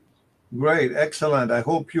 Great, excellent. I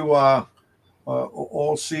hope you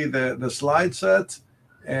all see the slide set.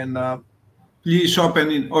 And please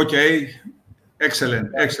open it. Okay,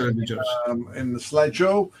 excellent, George. In the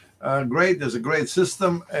slideshow, great. There's a great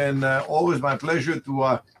system, and always my pleasure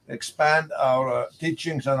to expand our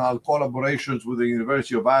teachings and our collaborations with the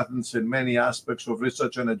University of Athens in many aspects of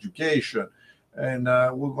research and education. And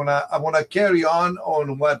I want to carry on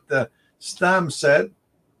what Stam said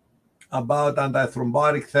about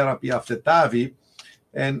antithrombotic therapy after TAVI,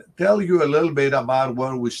 and tell you a little bit about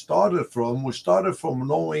where we started from. We started from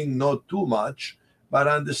knowing not too much, but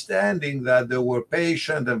understanding that there were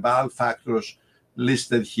patient and valve factors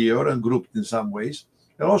listed here and grouped in some ways,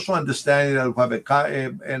 and also understanding that we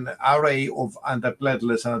have an array of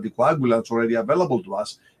antiplatelets and anticoagulants already available to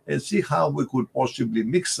us, and see how we could possibly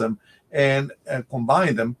mix them and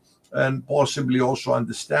combine them, and possibly also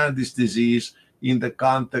understand this disease in the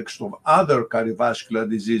context of other cardiovascular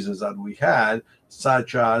diseases that we had,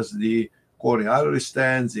 such as the coronary artery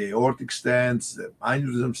stents, the aortic stents, the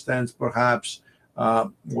aneurysm stents perhaps,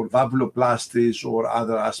 or valvuloplasties, or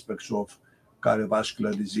other aspects of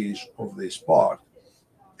cardiovascular disease of this part.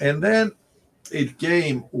 And then it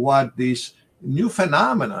came what this new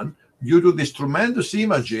phenomenon, due to this tremendous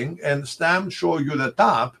imaging, and Stam show you the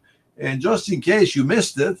top, and just in case you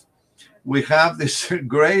missed it, we have this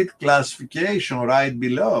great classification right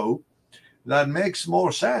below that makes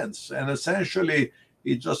more sense. And essentially,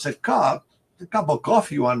 it's just a cup of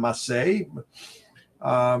coffee, one must say,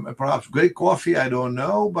 perhaps great coffee, I don't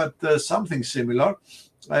know, but something similar.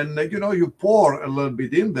 And, you pour a little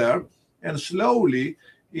bit in there, and slowly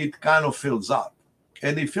it kind of fills up.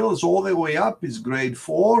 And it fills all the way up, it's grade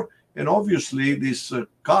 4, and obviously this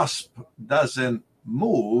cusp doesn't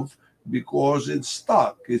move, because it's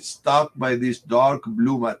stuck. It's stuck by this dark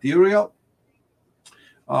blue material.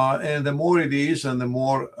 And the more it is and the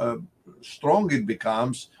more strong it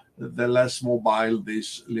becomes, the less mobile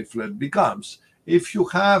this leaflet becomes. If you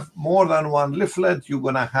have more than one leaflet, you're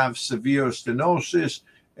going to have severe stenosis,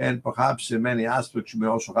 and perhaps in many aspects, you may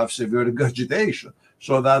also have severe regurgitation.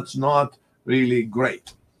 So that's not really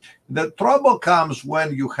great. The trouble comes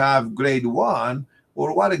when you have grade 1,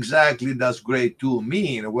 or what exactly does grade 2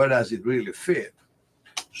 mean? Where does it really fit?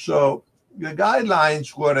 So the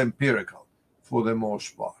guidelines were empirical for the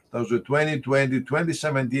most part. Those were 2020,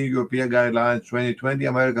 2017 European guidelines, 2020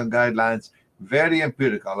 American guidelines, very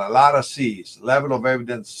empirical, a lot of C's, level of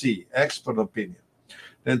evidence C, expert opinion.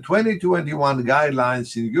 Then 2021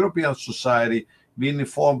 guidelines in European society being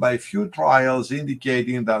informed by a few trials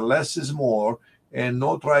indicating that less is more, and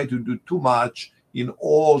not try to do too much in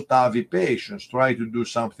all TAVI patients, try to do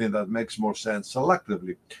something that makes more sense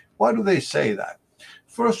selectively. Why do they say that?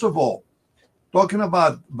 First of all, talking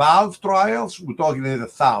about valve trials, we're talking in the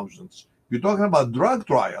thousands. You're talking about drug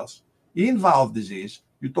trials in valve disease,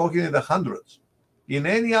 you're talking in the hundreds. In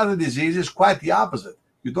any other disease, it's quite the opposite.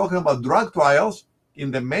 You're talking about drug trials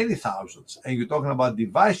in the many thousands, and you're talking about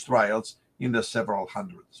device trials in the several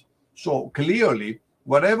hundreds. So clearly,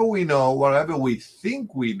 whatever we know, whatever we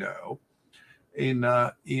think we know, in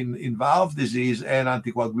valve disease and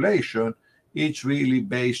anticoagulation, it's really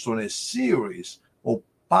based on a series of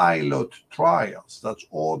pilot trials. That's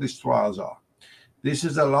all these trials are. This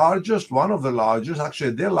is the largest, one of the largest,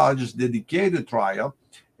 actually the largest dedicated trial,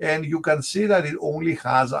 and you can see that it only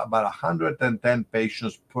has about 110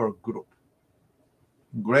 patients per group.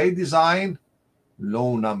 Great design,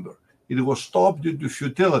 low number. It was stopped due to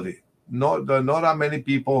futility. Not that many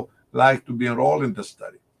people like to be enrolled in the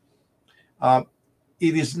study.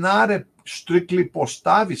 It is not a strictly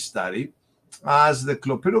post-TAVI study, as the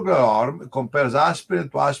clopidogrel arm compares aspirin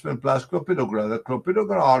to aspirin plus clopidogrel. The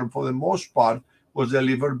clopidogrel arm, for the most part, was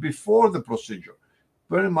delivered before the procedure,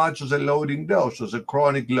 very much as a loading dose, as a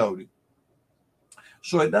chronic loading.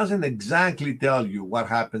 So it doesn't exactly tell you what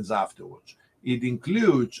happens afterwards. It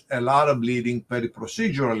includes a lot of bleeding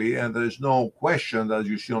periprocedurally, and there is no question that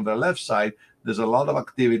you see on the left side, there's a lot of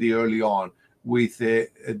activity early on with a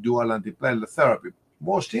dual antiplatelet therapy.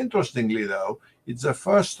 Most interestingly, though, it's the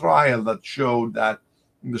first trial that showed that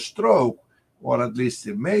the stroke, or at least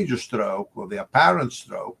the major stroke or the apparent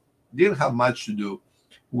stroke, didn't have much to do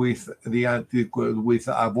with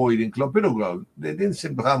avoiding clopidogrel. They didn't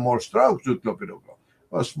seem to have more strokes with clopidogrel.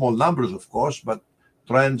 Well, small numbers, of course, but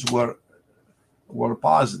trends were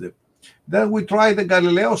positive. Then we tried the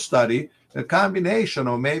Galileo study, a combination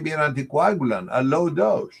of maybe an anticoagulant, a low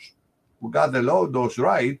dose. We got the low dose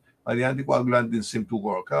right, but the anticoagulant didn't seem to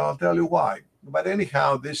work. I'll tell you why. But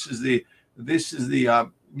anyhow, this is the this is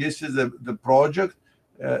the project.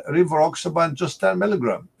 Rivaroxaban, just 10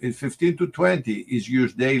 milligram, in 15 to 20 is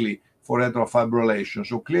used daily for atrial fibrillation.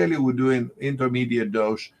 So clearly we're doing intermediate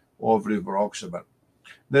dose of rivaroxaban.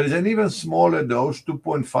 There is an even smaller dose,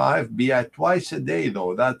 2.5 BI twice a day,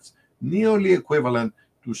 though. That's nearly equivalent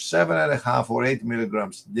to 7.5 or 8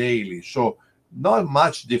 milligrams daily. So not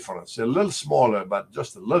much difference, a little smaller, but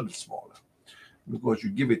just a little bit smaller, because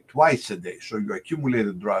you give it twice a day. So you accumulate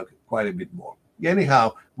the drug quite a bit more.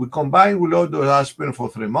 Anyhow, we combine with low-dose aspirin for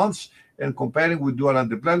 3 months and comparing with dual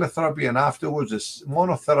antiplatelet therapy, and afterwards this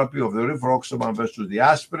monotherapy of the rivaroxaban versus the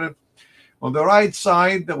aspirin. On the right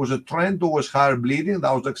side, there was a trend towards higher bleeding.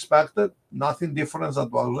 That was expected. Nothing different than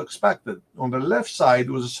what was expected. On the left side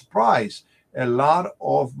was a surprise, a lot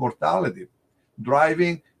of mortality,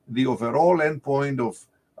 driving the overall endpoint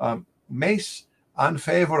of MACE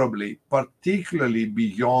unfavorably, particularly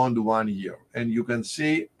beyond 1 year. And you can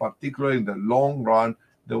see, particularly in the long run,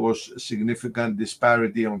 there was significant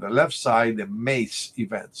disparity on the left side, the MACE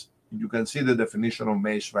events. You can see the definition of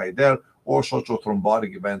MACE right there. All sorts of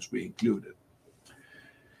thrombotic events we included.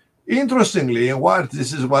 Interestingly,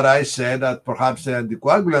 this is what I said, that perhaps the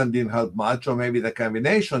anticoagulant didn't help much, or maybe the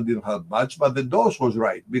combination didn't help much, but the dose was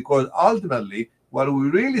right, because ultimately what we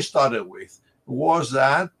really started with was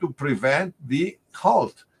that to prevent the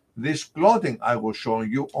halt, this clotting I was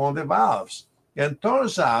showing you on the valves. And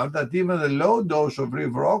turns out that even the low dose of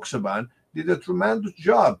rivaroxaban did a tremendous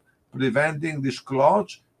job preventing these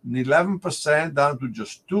clots, 11% down to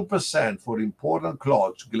just 2% for important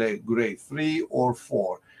clots, grade 3 or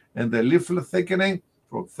 4. And the leaflet thickening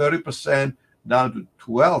from 30% down to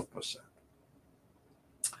 12%.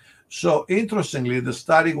 So interestingly, the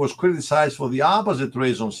study was criticized for the opposite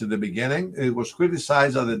reasons in the beginning. It was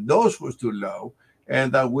criticized that the dose was too low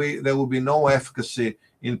and that there would be no efficacy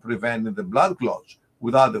in preventing the blood clots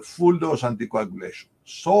without the full dose anticoagulation.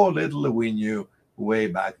 So little we knew way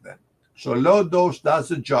back then. So low dose does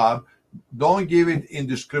the job. Don't give it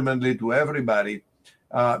indiscriminately to everybody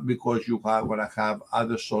because you are going to have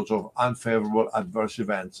other sorts of unfavorable adverse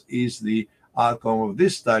events, is the outcome of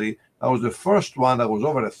this study. That was the first one that was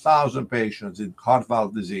over 1,000 patients in heart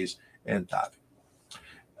valve disease and TAVI.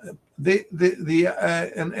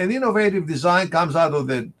 An innovative design comes out of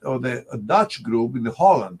the Dutch group in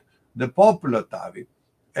Holland, the popular TAVI,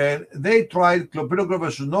 and they tried clopidogrel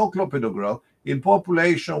versus no clopidogrel in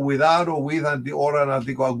population without or with oral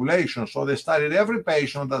anticoagulation. So they studied every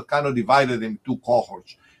patient that kind of divided in two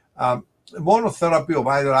cohorts. Monotherapy of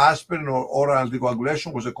either aspirin or oral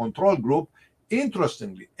anticoagulation was a control group.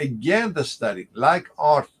 Interestingly, again, the study, like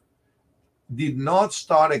ART, did not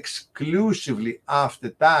start exclusively after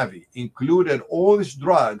TAVI, included all these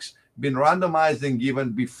drugs being randomized and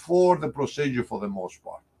given before the procedure for the most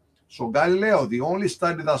part. So Galileo, the only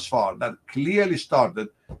study thus far that clearly started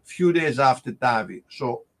a few days after TAVI,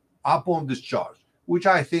 so upon discharge, which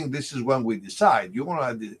I think this is when we decide. You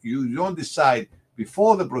don't decide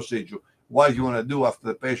before the procedure what you want to do after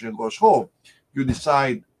the patient goes home. You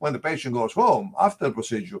decide when the patient goes home after the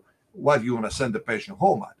procedure what you want to send the patient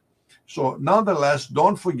home at. So nonetheless,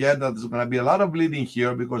 don't forget that there's going to be a lot of bleeding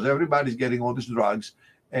here because everybody's getting all these drugs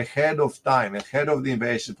ahead of time, ahead of the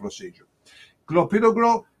invasive procedure.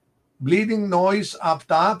 Clopidogrel, bleeding noise up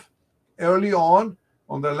top early on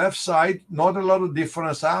the left side, not a lot of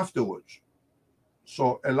difference afterwards.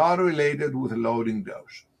 So a lot related with loading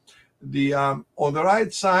dose. On the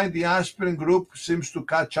right side, the aspirin group seems to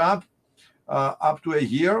catch up to a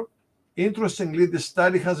year. Interestingly, the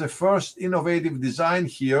study has a first innovative design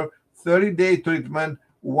here, 30-day treatment,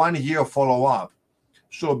 1 year follow-up.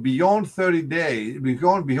 So beyond 30 days,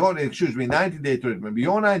 90-day treatment,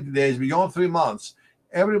 beyond 90 days, beyond 3 months,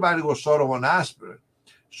 everybody was sort of on aspirin.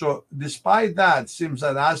 So despite that, it seems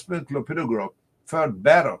that aspirin clopidogrel fared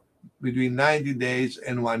better between 90 days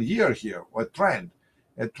and 1 year here, a trend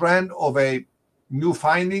of a new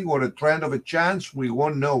finding or a trend of a chance, we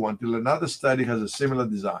won't know until another study has a similar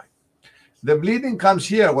design. The bleeding comes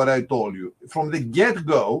here, what I told you. From the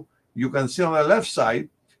get-go, you can see on the left side,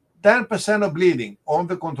 10% of bleeding on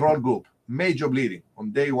the control group, major bleeding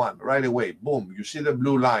on day one, right away, boom, you see the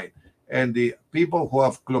blue line. And the people who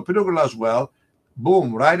have clopidogrel as well,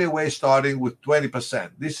 boom, right away starting with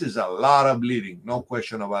 20%. This is a lot of bleeding, no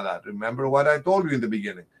question about that. Remember what I told you in the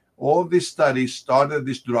beginning. All these studies started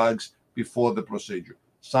these drugs before the procedure,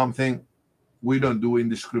 something we don't do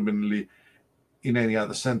indiscriminately in any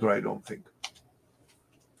other center, I don't think.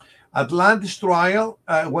 Atlantis trial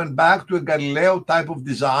went back to a Galileo type of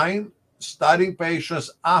design, studying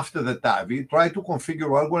patients after the TAVI, try to configure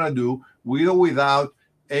what we're going to do with or without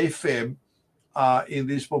AFib in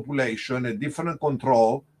this population, a different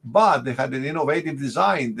control, but they had an innovative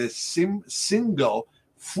design, the single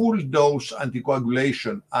full-dose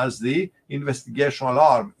anticoagulation as the investigational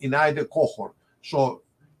arm in either cohort. So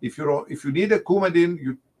if you need a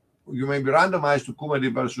Coumadin, you may be randomized to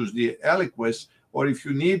Coumadin versus the Eliquis, or if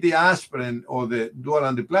you need the aspirin or the dual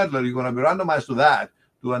antiplatelet, you're going to be randomized to that,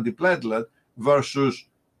 to antiplatelet, versus,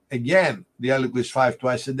 again, the Eliquis 5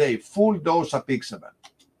 twice a day, full dose apixaban.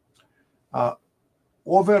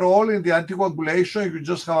 Overall, in the anticoagulation, you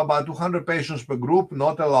just have about 200 patients per group,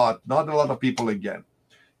 not a lot of people again.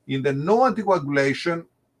 In the no anticoagulation,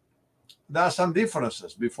 there are some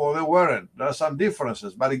differences. Before there weren't. There are some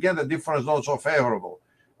differences, but again, the difference is not so favorable.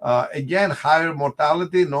 Again, higher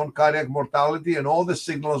mortality, non-cardiac mortality, and all the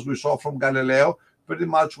signals we saw from Galileo pretty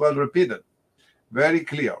much well repeated. Very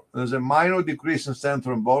clear. There's a minor decrease in stent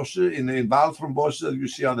thrombosis, in valve thrombosis that you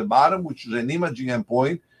see on the bottom, which is an imaging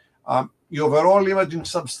endpoint. The overall imaging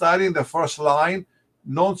substudy in the first line,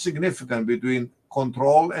 non-significant between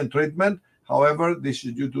control and treatment. However, this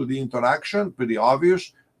is due to the interaction, pretty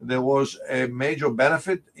obvious. There was a major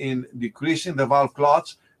benefit in decreasing the valve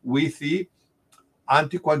clots with the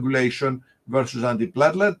anticoagulation versus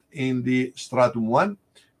antiplatelet in the stratum 1,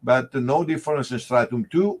 but no difference in stratum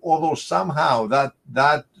 2, although somehow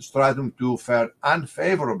that stratum 2 fared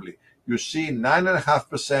unfavorably. You see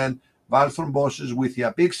 9.5% valve thrombosis with the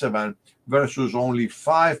apixaban versus only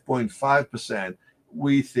 5.5%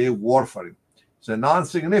 with the warfarin. It's a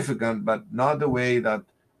non-significant, but not the way that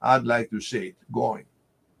I'd like to see it going.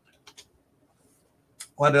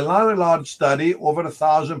 Well, another large study, over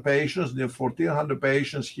 1,000 patients, the 1,400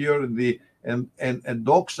 patients here in the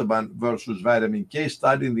endoxaban versus vitamin K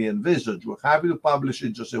study in the Envisage. We're happy to publish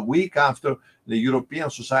it just a week after the European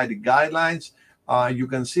Society guidelines. You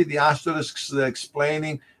can see the asterisks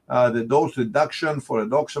explaining the dose reduction for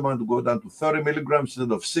endoxaban to go down to 30 milligrams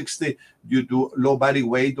instead of 60 due to low body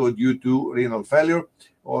weight or due to renal failure,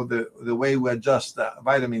 or the way we adjust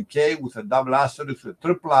vitamin K with a double asterisk, a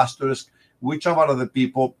triple asterisk, which are of the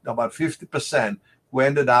people, about 50%, who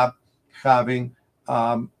ended up having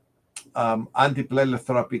antiplatelet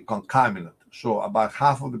therapy concomitant. So about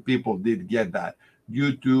half of the people did get that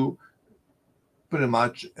due to pretty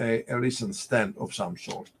much a recent stent of some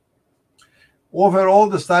sort. Overall,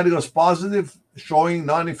 the study was positive, showing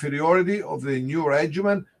non-inferiority of the new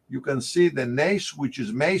regimen. You can see the NACE, which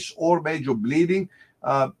is MACE or major bleeding,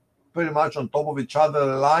 pretty much on top of each other.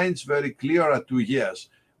 The lines very clear at 2 years.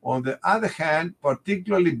 On the other hand,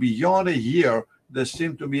 particularly beyond a year, there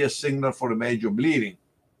seemed to be a signal for a major bleeding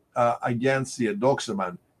against the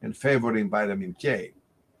endoxaban and favoring vitamin K.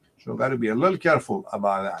 So we've got to be a little careful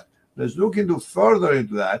about that. Let's look further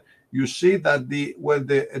into that. You see that when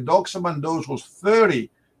the endoxaban dose was 30,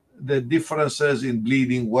 the differences in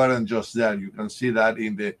bleeding weren't just there. You can see that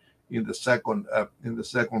in the second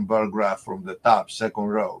bar graph from the top, second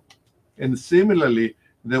row. And similarly,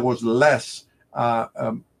 there was less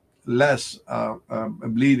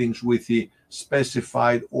bleedings with the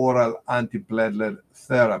specified oral antiplatelet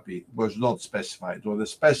therapy. Was not specified. So the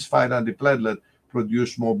specified antiplatelet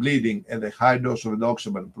produced more bleeding, and the high dose of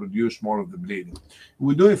endoxaban produced more of the bleeding.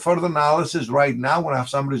 We're doing further analysis right now. We're going to have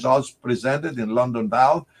some results presented in London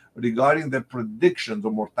Valve regarding the predictions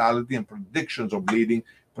of mortality and predictions of bleeding.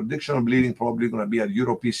 Prediction of bleeding probably going to be at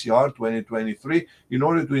EuroPCR 2023 in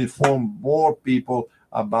order to inform more people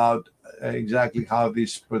about exactly how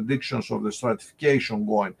these predictions of the stratification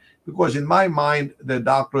going. Because in my mind, the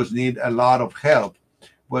doctors need a lot of help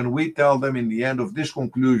when we tell them in the end of this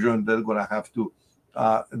conclusion they're going to have to,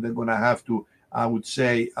 I would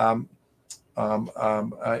say,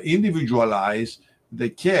 individualize the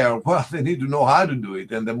care. Well, they need to know how to do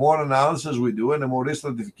it. And the more analysis we do and the more risk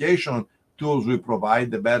stratification tools we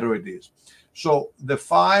provide, the better it is. So the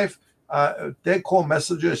 5 take-home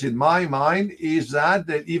messages in my mind is that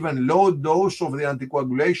even low dose of the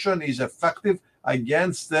anticoagulation is effective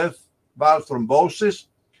against the valve thrombosis.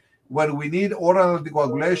 When we need oral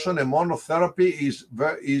anticoagulation, a monotherapy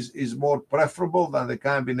is more preferable than the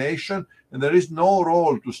combination, and there is no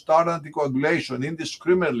role to start anticoagulation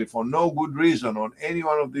indiscriminately for no good reason on any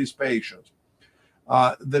one of these patients.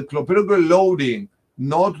 The clopidogrel loading,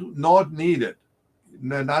 not needed.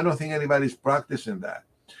 And I don't think anybody's practicing that.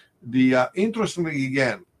 Interestingly,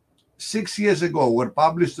 again, 6 years ago, we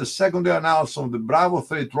published a secondary analysis of the Bravo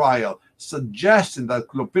 3 trial suggesting that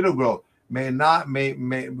clopidogrel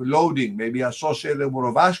loading may be associated with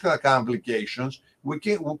neurovascular complications. We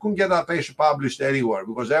couldn't get that patient published anywhere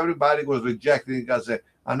because everybody was rejecting it as an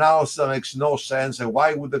analysis that makes no sense. And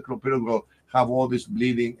why would the clopidogrel have all this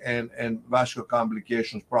bleeding and vascular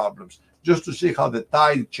complications problems? Just to see how the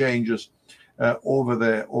tide changes. over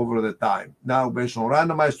the time. Now, based on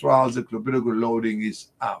randomized trials, the clopidogrel loading is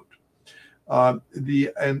out.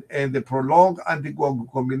 The prolonged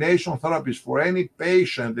anticoagulant combination therapies for any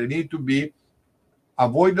patient, they need to be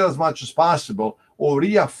avoided as much as possible or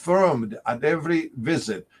reaffirmed at every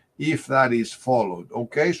visit if that is followed.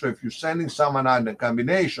 Okay, so if you're sending someone out in a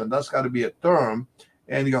combination, that's got to be a term,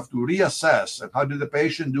 and you have to reassess. How did the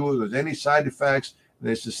patient do? If there's any side effects,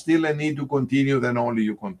 there's still a need to continue, then only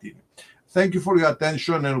you continue. Thank you for your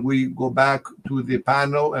attention, and we go back to the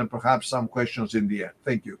panel and perhaps some questions in the end.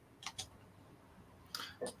 Thank you.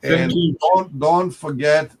 Thank you. Don't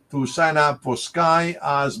forget to sign up for Sky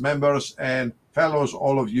as members and fellows,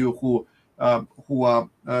 all of you who are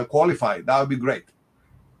qualified. That would be great.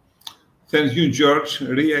 Thank you, George.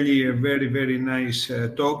 Really a very, very nice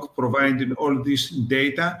talk, providing all this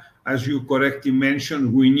data. As you correctly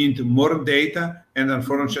mentioned, we need more data, and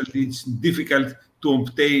unfortunately, it's difficult to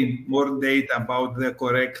obtain more data about the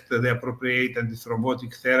correct, the appropriate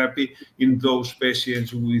antithrombotic therapy in those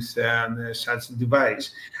patients with such a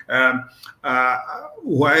device.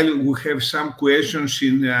 While we have some questions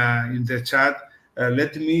in the chat,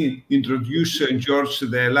 let me introduce George,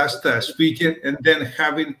 the last speaker, and then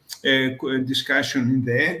having a discussion in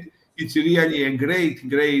the end. It's really a great,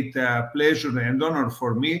 great pleasure and honor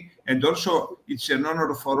for me. And also, it's an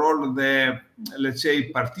honor for all the, let's say,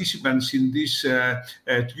 participants in this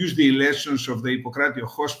Tuesday lessons of the Ippocrateu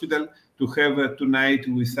Hospital to have tonight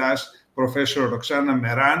with us Professor Roxana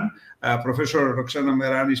Meran. Professor Roxana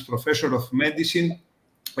Meran is Professor of Medicine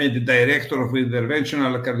and the Director of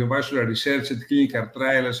Interventional Cardiovascular Research and Clinical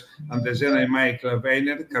Trials at the Zena Michael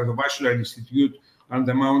Weiner Cardiovascular Institute and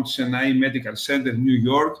the Mount Sinai Medical Center in New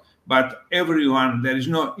York. But everyone, there is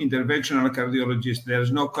no interventional cardiologist, there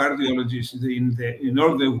is no cardiologist in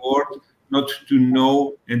all the world not to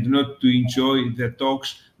know and not to enjoy the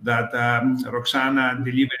talks that Roxana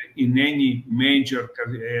delivered in any major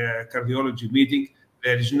cardiology meeting.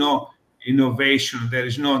 There is no innovation, there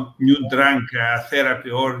is no new drug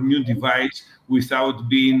therapy or new device without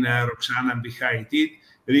being Roxana behind it.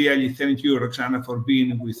 Really, thank you, Roxana, for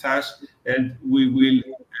being with us, and we will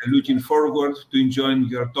looking forward to enjoying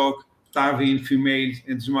your talk, TAVI in females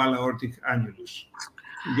and small aortic annulus.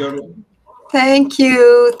 Thank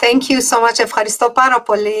you. Thank you so much. Ευχαριστώ πάρα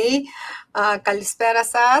πολύ. Καλησπέρα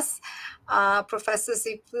σας, Professor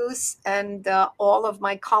Zipous, and all of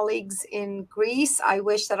my colleagues in Greece. I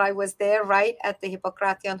wish that I was there right at the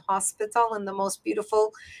Hippocrateian Hospital in the most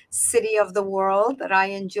beautiful city of the world, that I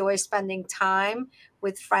enjoy spending time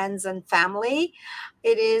with friends and family.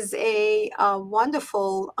 It is a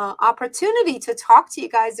wonderful opportunity to talk to you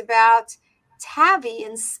guys about TAVI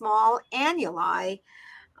in small annuli.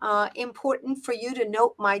 Important for you to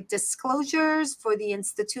note my disclosures for the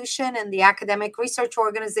institution and the academic research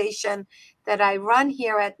organization that I run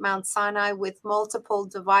here at Mount Sinai with multiple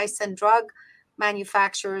device and drug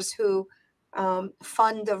manufacturers who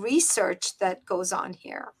fund the research that goes on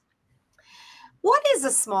here. What is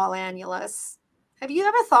a small annulus? Have you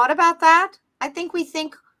ever thought about that? I think we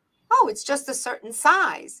think, oh, it's just a certain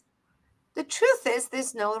size. The truth is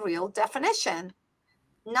there's no real definition.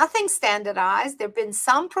 Nothing standardized. There have been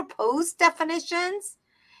some proposed definitions.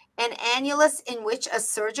 An annulus in which a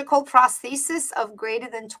surgical prosthesis of greater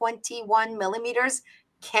than 21 millimeters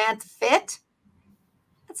can't fit.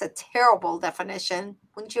 That's a terrible definition.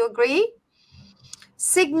 Wouldn't you agree?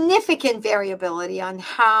 Significant variability on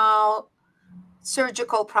how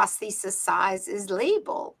surgical prosthesis size is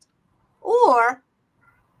labeled. Or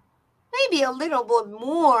maybe a little bit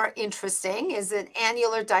more interesting is an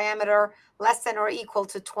annular diameter less than or equal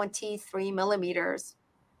to 23 millimeters.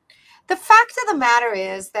 The fact of the matter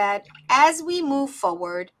is that as we move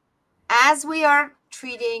forward, as we are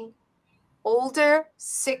treating older,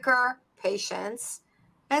 sicker patients,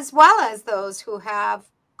 as well as those who have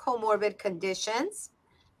comorbid conditions,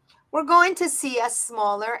 we're going to see a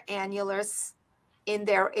smaller annulus in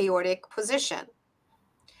their aortic position.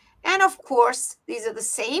 And of course, these are the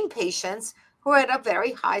same patients who are at a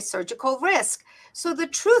very high surgical risk. So the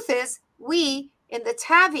truth is, we in the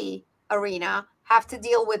TAVI arena have to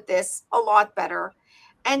deal with this a lot better.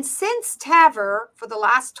 And since TAVR, for the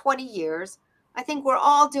last 20 years, I think we're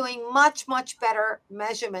all doing much, much better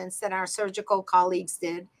measurements than our surgical colleagues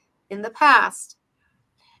did in the past.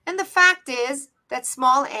 And the fact is that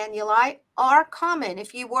small annuli are common.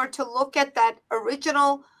 If you were to look at that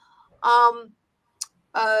original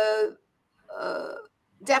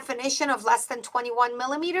definition of less than 21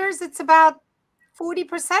 millimeters, it's about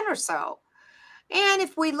 40% or so. And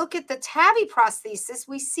if we look at the TAVI prosthesis,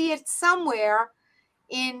 we see it somewhere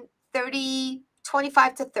in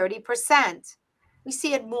 25 to 30%. We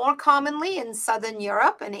see it more commonly in Southern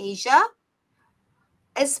Europe and Asia,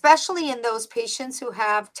 especially in those patients who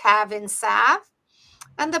have TAV and SAV.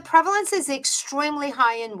 And the prevalence is extremely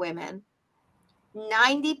high in women.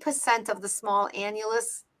 90% of the small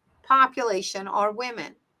annulus population are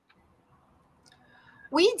women.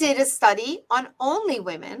 We did a study on only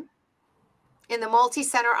women in the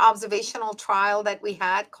multi-center observational trial that we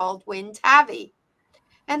had called WIN-TAVI.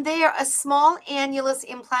 And there, a small annulus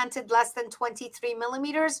implanted less than 23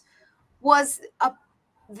 millimeters was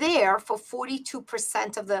there for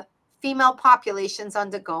 42% of the female populations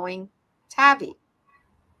undergoing TAVI.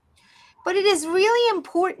 But it is really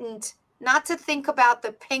important not to think about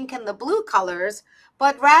the pink and the blue colors,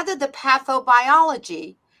 but rather the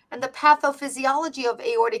pathobiology and the pathophysiology of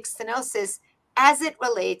aortic stenosis as it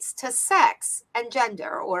relates to sex and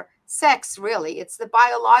gender, or sex really. It's the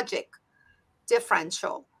biologic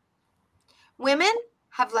differential. Women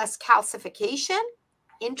have less calcification,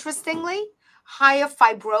 interestingly, higher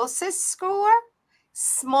fibrosis score,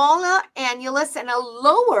 smaller annulus and a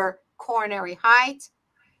lower coronary height,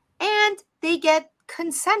 and they get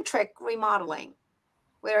concentric remodeling,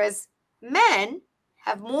 whereas men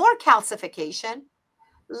have more calcification,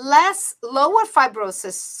 lower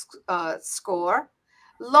fibrosis score,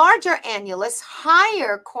 larger annulus,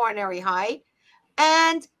 higher coronary height,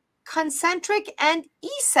 and concentric and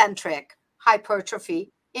eccentric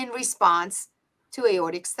hypertrophy in response to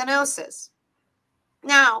aortic stenosis.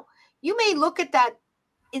 Now, you may look at that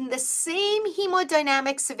in the same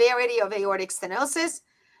hemodynamic severity of aortic stenosis,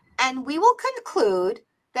 and we will conclude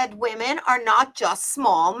that women are not just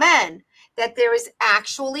small men, that there is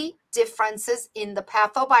actually differences in the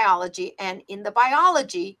pathobiology and in the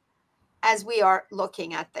biology as we are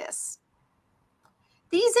looking at this.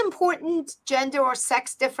 These important gender or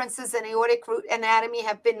sex differences in aortic root anatomy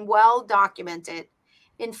have been well documented.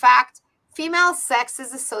 In fact, female sex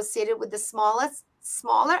is associated with the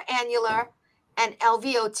smaller annular and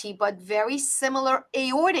LVOT, but very similar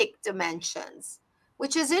aortic dimensions,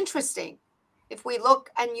 which is interesting. If we look,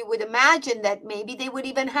 and you would imagine that maybe they would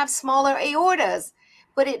even have smaller aortas,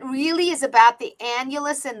 but it really is about the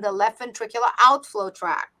annulus and the left ventricular outflow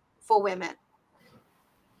tract for women.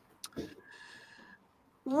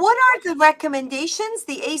 What are the recommendations?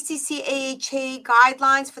 The ACC-AHA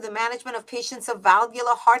guidelines for the management of patients of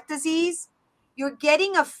valvular heart disease. You're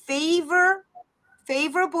getting a favorable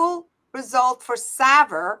result for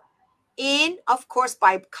SAVR in, of course,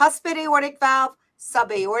 bicuspid aortic valve,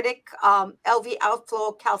 subaortic LV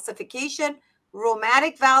outflow calcification,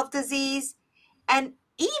 rheumatic valve disease, and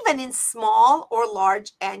even in small or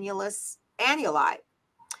large annuli.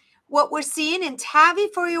 What we're seeing in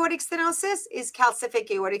TAVI for aortic stenosis is calcific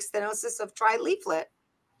aortic stenosis of trileaflet.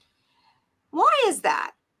 Why is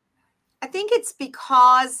that? I think it's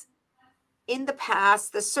because in the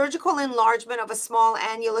past, the surgical enlargement of a small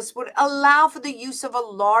annulus would allow for the use of a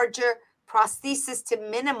larger prosthesis to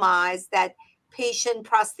minimize that patient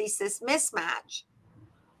prosthesis mismatch.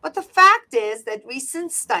 But the fact is that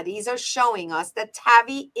recent studies are showing us that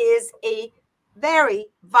TAVI is a very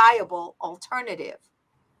viable alternative.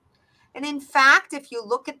 And in fact, if you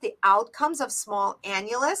look at the outcomes of small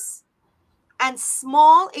annulus and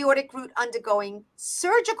small aortic root undergoing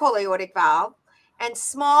surgical aortic valve, and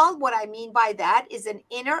small, what I mean by that is an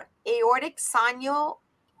inner aortic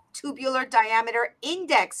siniotubular diameter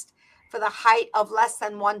indexed for the height of less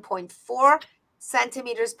than 1.4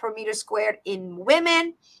 centimeters per meter squared in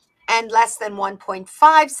women and less than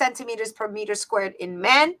 1.5 centimeters per meter squared in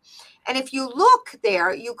men. And if you look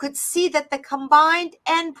there, you could see that the combined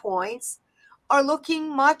endpoints are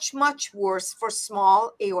looking much, much worse for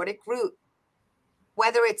small aortic root,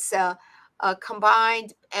 whether it's a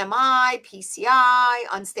combined MI, PCI,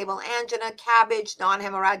 unstable angina, CABG,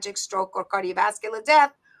 non-hemorrhagic stroke or cardiovascular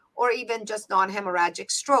death, or even just non-hemorrhagic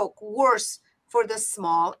stroke, worse for the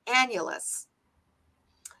small annulus.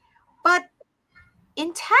 But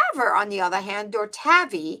in TAVR, on the other hand, or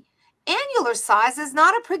TAVI, annular size is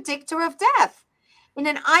not a predictor of death. In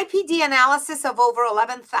an IPD analysis of over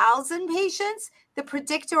 11,000 patients, the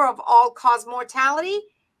predictor of all-cause mortality,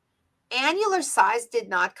 annular size did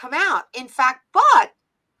not come out. In fact, but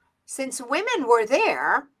since women were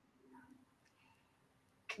there,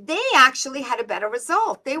 they actually had a better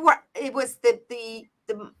result. It was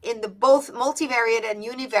in the both multivariate and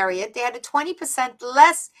univariate, they had a 20%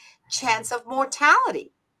 less chance of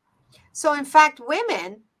mortality. So in fact,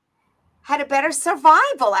 women had a better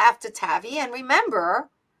survival after TAVI. And remember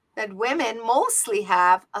that women mostly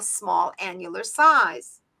have a small annular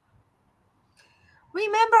size.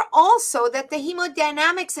 Remember also that the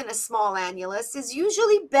hemodynamics in a small annulus is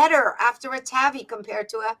usually better after a TAVI compared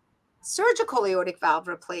to a surgical aortic valve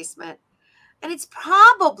replacement. And it's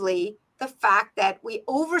probably the fact that we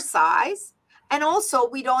oversize, and also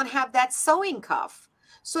we don't have that sewing cuff.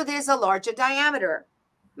 So there's a larger diameter.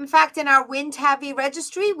 In fact, in our WIN-TAVI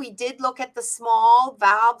registry, we did look at the small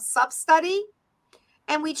valve sub-study,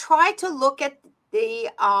 and we tried to look at the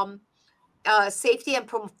safety and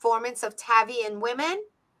performance of TAVI in women.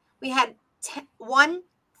 We had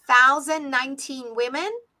 1,019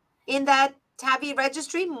 women in that TAVI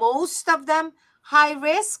registry, most of them high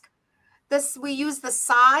risk. We use the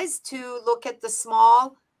size to look at the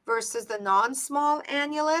small versus the non-small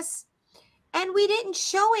annulus. And we didn't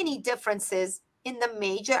show any differences in the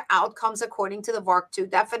major outcomes according to the VARC2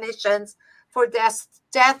 definitions for death,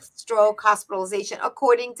 stroke, hospitalization,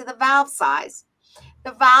 according to the valve size.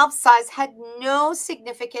 The valve size had no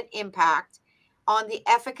significant impact on the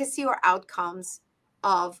efficacy or outcomes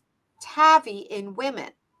of TAVI in women.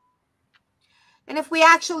 And if we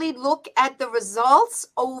actually look at the results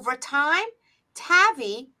over time,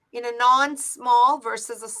 TAVI in a non-small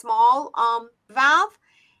versus a small valve,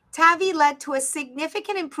 TAVI led to a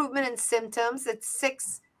significant improvement in symptoms at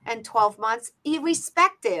 6 and 12 months,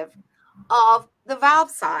 irrespective of the valve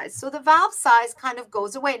size. So the valve size kind of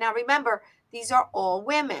goes away. Now remember, these are all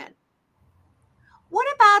women.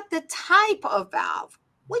 What about the type of valve?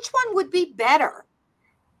 Which one would be better?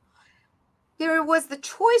 There was the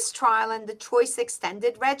CHOICE trial and the CHOICE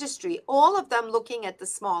extended registry, all of them looking at the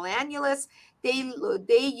small annulus. They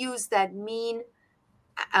used that mean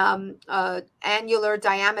annular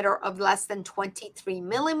diameter of less than 23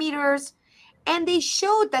 millimeters, and they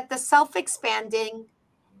showed that the self-expanding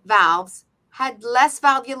valves had less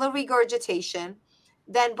valvular regurgitation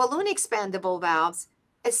than balloon expandable valves,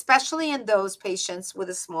 especially in those patients with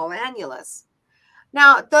a small annulus.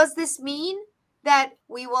 Now, does this mean that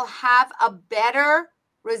we will have a better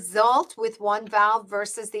result with one valve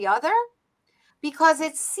versus the other? Because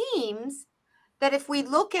it seems that if we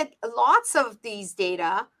look at lots of these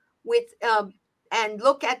data with and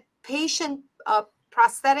look at patient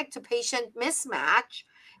prosthetic to patient mismatch,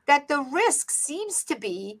 that the risk seems to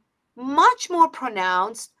be much more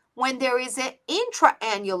pronounced when there is an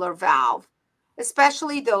intraannular valve,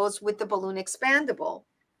 especially those with the balloon expandable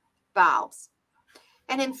valves.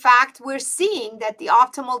 And in fact, we're seeing that the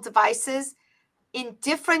optimal devices in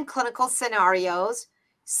different clinical scenarios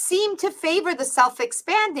seem to favor the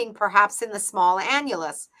self-expanding, perhaps in the small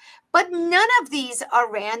annulus. But none of these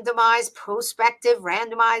are randomized, prospective,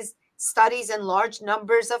 randomized studies in large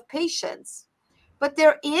numbers of patients. But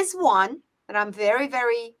there is one that I'm very,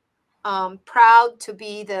 very proud to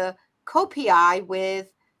be the co-PI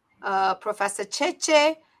with Professor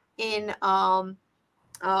Cheche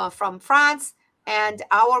from France, and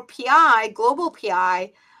our PI, global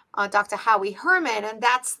PI, Dr. Howie Herman, and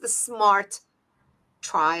that's the SMART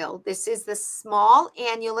trial. This is the small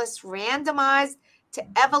annulus randomized to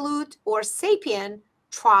Evolute or Sapien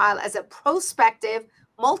trial as a prospective,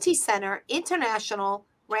 multi-center, international,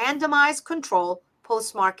 randomized control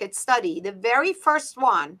post-market study. The very first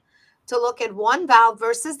one to look at one valve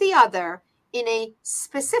versus the other in a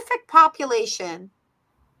specific population.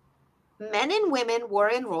 Men and women were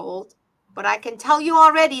enrolled, but I can tell you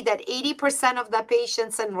already that 80% of the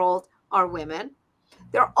patients enrolled are women.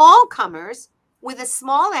 They're all comers with a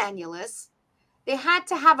small annulus. They had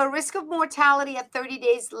to have a risk of mortality at 30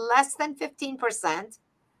 days less than 15%.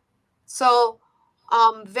 So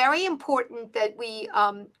very important that we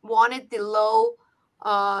wanted the low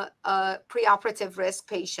preoperative risk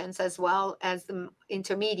patients as well as the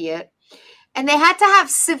intermediate. And they had to have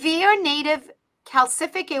severe native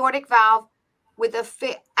calcific aortic valve with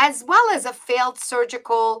as well as a failed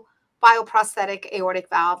surgical bioprosthetic aortic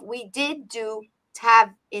valve. We did do TAV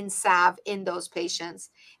in SAV in those patients.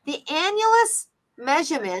 The annulus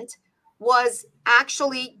measurement was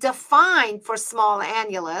actually defined for small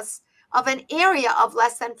annulus of an area of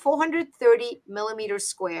less than 430 millimeters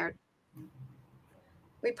squared.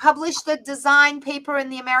 We published a design paper in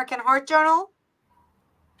the American Heart Journal.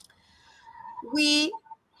 We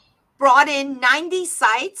brought in 90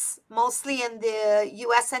 sites, mostly in the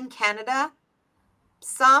US and Canada,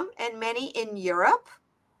 some and many in Europe.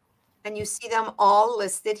 And you see them all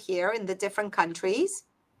listed here in the different countries.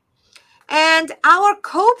 And our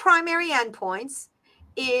co-primary endpoints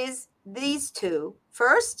is these two.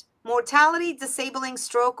 First, mortality, disabling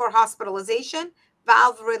stroke or hospitalization,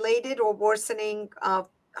 valve-related or worsening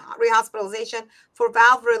rehospitalization for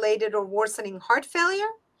valve-related or worsening heart failure.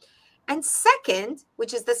 And second,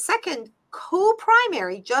 which is the second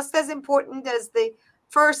co-primary, just as important as the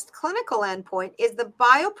first clinical endpoint, is the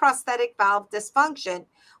bioprosthetic valve dysfunction,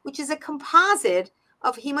 which is a composite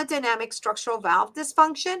of hemodynamic structural valve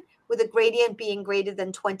dysfunction, with a gradient being greater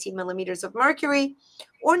than 20 millimeters of mercury,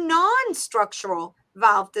 or non-structural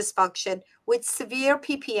valve dysfunction with severe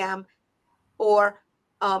PPM or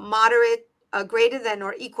moderate, greater than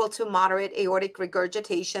or equal to moderate aortic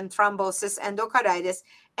regurgitation, thrombosis, endocarditis,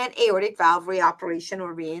 and aortic valve reoperation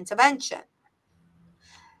or reintervention.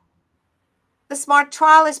 The SMART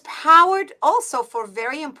trial is powered also for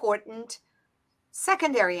very important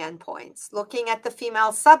secondary endpoints, looking at the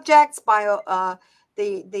female subjects,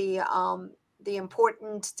 the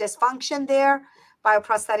important dysfunction there,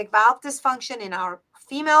 bioprosthetic valve dysfunction in our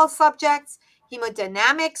female subjects,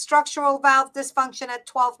 hemodynamic structural valve dysfunction at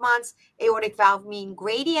 12 months, aortic valve mean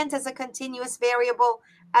gradient as a continuous variable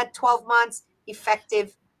at 12 months,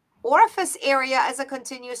 effective orifice area as a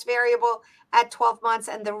continuous variable at 12 months,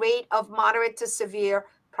 and the rate of moderate to severe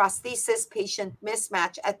prosthesis patient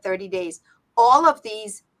mismatch at 30 days. All of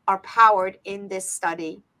these are powered in this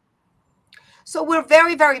study. So we're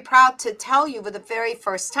very, very proud to tell you for the very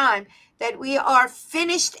first time that we are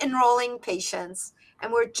finished enrolling patients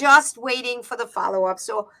and we're just waiting for the follow-up.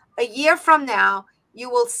 So a year from now, you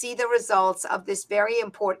will see the results of this very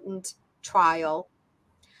important trial.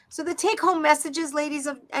 So the take-home messages, ladies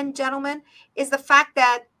and gentlemen, is the fact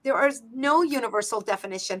that there is no universal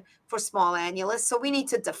definition for small annulus. So we need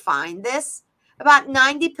to define this. About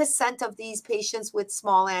 90% of these patients with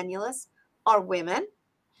small annulus are women.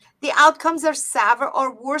 The outcomes are severe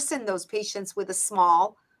or worse in those patients with a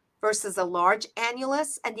small versus a large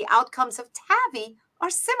annulus, and the outcomes of TAVI are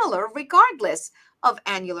similar regardless of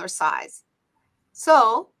annular size.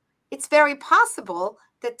 So it's very possible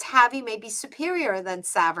that TAVI may be superior than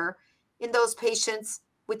SAVR in those patients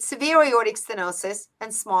with severe aortic stenosis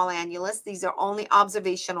and small annulus. These are only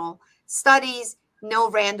observational studies.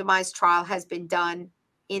 No randomized trial has been done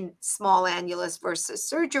in small annulus versus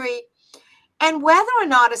surgery. And whether or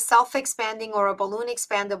not a self-expanding or a balloon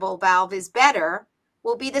expandable valve is better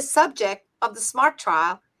will be the subject of the SMART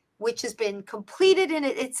trial, which has been completed in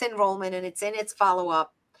its enrollment and it's in its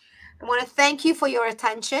follow-up. I want to thank you for your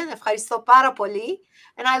attention. Ευχαριστώ πάρα πολύ.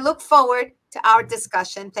 And I look forward to our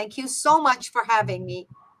discussion. Thank you so much for having me,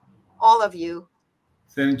 all of you.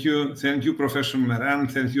 Thank you, Professor Meran.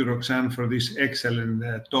 Thank you, Roxanne, for this excellent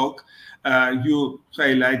talk. You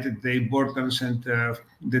highlighted the importance and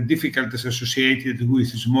the difficulties associated with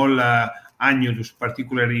small annulus,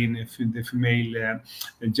 particularly in the female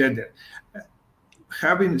gender.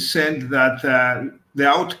 Having said that, the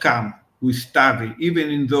outcome with TAVI, even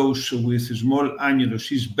in those with small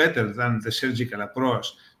annulus, is better than the surgical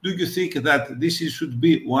approach. Do you think that this should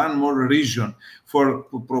be one more reason for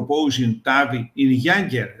proposing TAVI in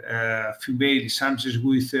younger female subjects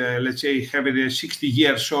with, let's say, having a 60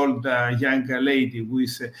 years old young lady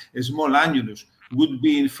with a small annulus would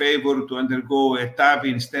be in favor to undergo a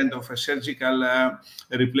TAVI instead of a surgical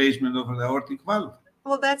replacement of the aortic valve?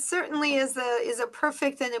 Well, that certainly is a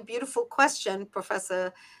perfect and a beautiful question,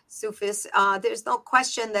 Professor Soufis. There's no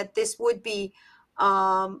question that this would be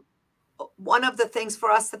one of the things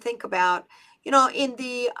for us to think about. You know, in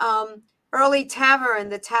the early TAVR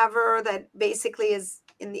and the TAVR that basically is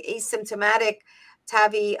in the asymptomatic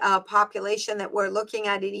TAVI population that we're looking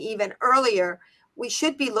at it even earlier, we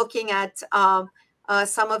should be looking at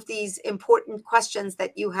some of these important questions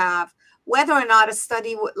that you have. Whether or not a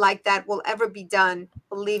study like that will ever be done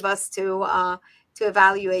will leave us to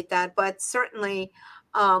evaluate that. But certainly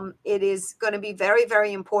it is going to be very,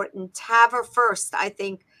 very important. TAVR first, I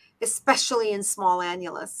think, especially in small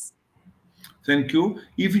annulus. Thank you.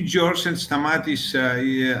 If George and Stamatis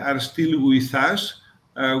are still with us,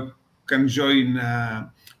 can join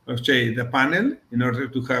say the panel in order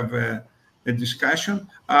to have a discussion.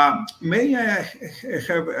 May I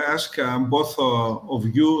have ask both of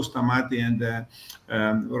you, Stamati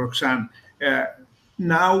and Roxanne,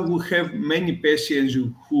 now we have many patients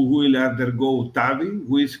who will undergo TAVI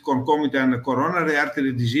with concomitant coronary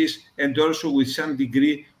artery disease and also with some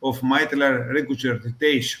degree of mitral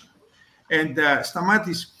regurgitation. And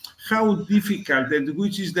Stamatis, how difficult and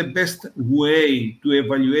which is the best way to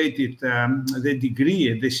evaluate it, the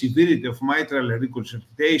degree and the severity of mitral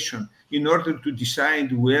regurgitation in order to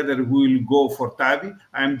decide whether we will go for TAVI?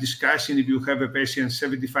 I'm discussing if you have a patient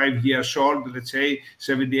 75 years old, let's say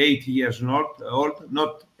 78 years old,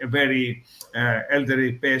 not a very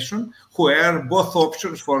elderly person, where both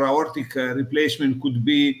options for aortic replacement could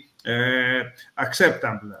be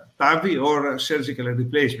acceptable, TAVI or surgical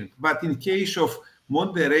replacement. But in case of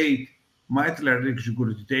moderate mitral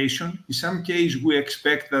regurgitation, in some cases we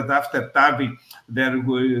expect that after TAVI there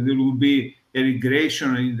will be a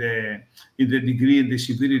regression in the degree and the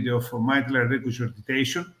severity of mitral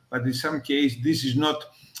regurgitation. but in some case, this is not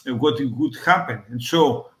what would happen. And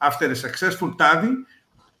so after a successful TAVI,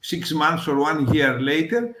 6 months or 1 year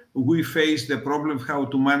later, we face the problem how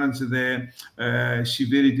to manage the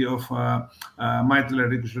severity of mitral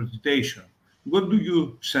regurgitation. What do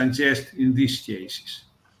you suggest in these cases?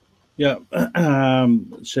 Yeah,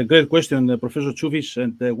 it's a great question, Professor Choufis,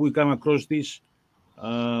 and we come across this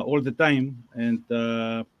all the time. And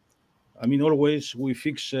I mean, always we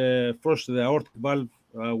fix first the aortic valve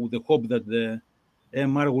with the hope that the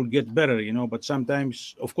MR will get better, you know. But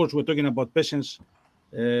sometimes, of course, we're talking about patients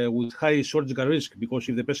with high surgical risk, because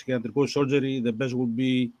if the patient can undergo surgery, the best would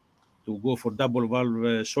be to go for double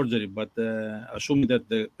valve surgery. But assuming that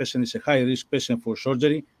the patient is a high risk patient for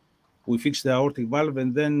surgery, we fix the aortic valve,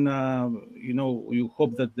 and then you know, you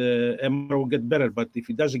hope that the MR will get better. But if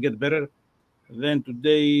it doesn't get better, then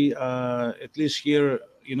today, at least here,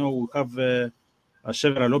 you know, we have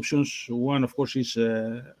several options. One, of course, is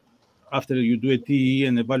after you do a TE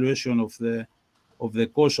and evaluation of the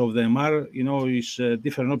cause of the MR, you know, is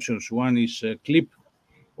different options. One is clip,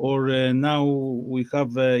 or now we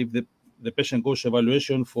have, if the patient goes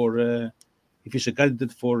evaluation for, if he's a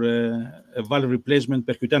candidate for a valve replacement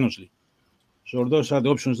percutaneously. So those are the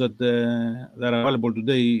options that are available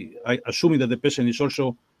today, assuming that the patient is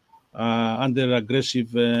also under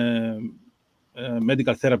aggressive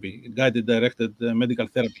medical therapy, guided, directed medical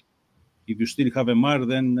therapy. If you still have MR,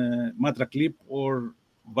 then mitral clip or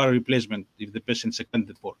valve replacement if the patient is a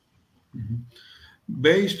candidate for. Mm-hmm.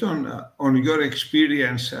 Based on your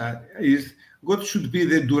experience, what should be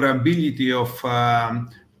the durability of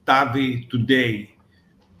TAVI today?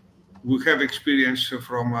 We have experience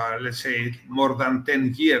from, let's say, more than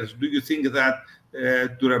 10 years. Do you think that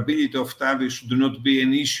durability of TAVI should not be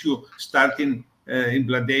an issue starting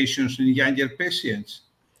implantations in younger patients?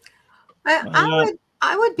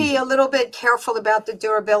 I would be a little bit careful about the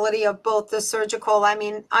durability of both the surgical. I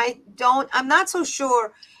mean, I'm not so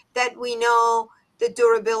sure that we know the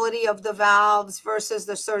durability of the valves versus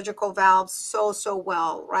the surgical valves so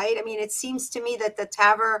well, right? I mean, it seems to me that the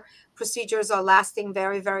TAVR procedures are lasting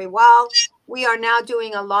very, very well. We are now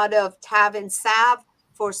doing a lot of TAV and SAV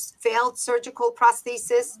for failed surgical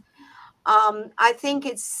prosthesis. I think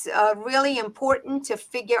it's really important to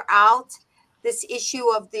figure out this issue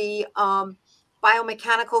of the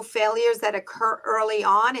biomechanical failures that occur early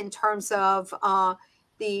on in terms of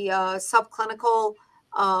the subclinical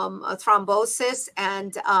thrombosis,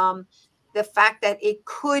 and the fact that it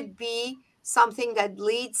could be something that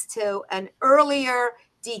leads to an earlier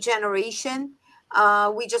degeneration.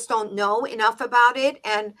 We just don't know enough about it.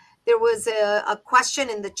 And there was a question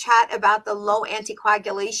in the chat about the low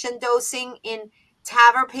anticoagulation dosing in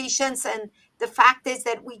TAVR patients. And the fact is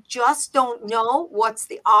that we just don't know what's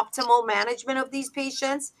the optimal management of these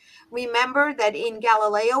patients. Remember that in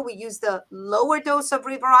Galileo, we used the lower dose of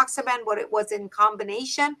rivaroxaban, but it was in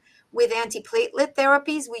combination with antiplatelet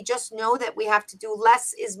therapies. We just know that we have to do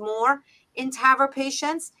less is more in TAVR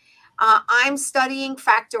patients. I'm studying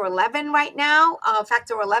factor 11 right now.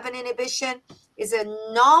 Factor 11 inhibition is a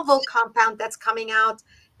novel compound that's coming out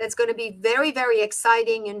that's going to be very, very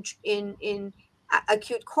exciting in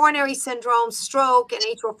acute coronary syndrome, stroke, and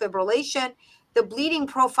atrial fibrillation. The bleeding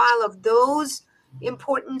profile of those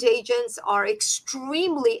important agents are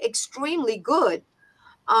extremely, extremely good.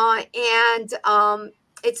 And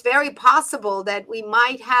it's very possible that we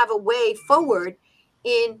might have a way forward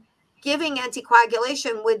in giving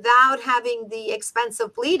anticoagulation without having the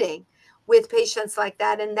expensive bleeding with patients like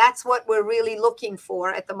that. And that's what we're really looking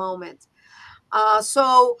for at the moment.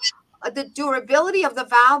 So the durability of the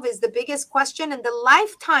valve is the biggest question, and the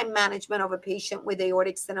lifetime management of a patient with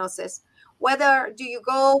aortic stenosis. Whether do you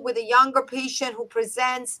go with a younger patient who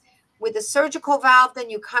presents with a surgical valve, then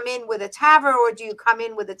you come in with a TAVR, or do you come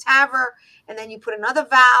in with a TAVR and then you put another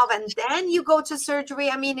valve and then you go to surgery?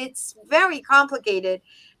 I mean, it's very complicated,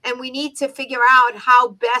 and we need to figure out how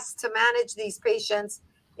best to manage these patients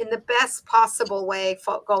in the best possible way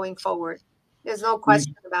going forward. There's no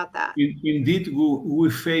question about that. Indeed,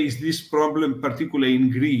 we face this problem, particularly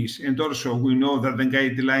in Greece. And also, we know that the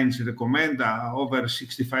guidelines recommend over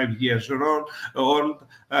 65 years old,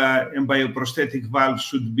 and bioprosthetic valves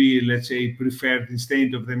should be, let's say, preferred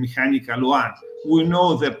instead of the mechanical one. We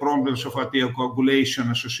know the problems of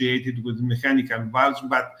anticoagulation associated with mechanical valves,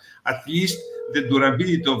 but at least the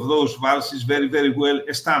durability of those valves is very, very well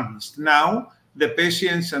established. Now, the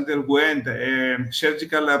patients underwent a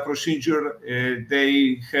surgical procedure.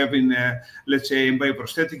 They have, let's say, a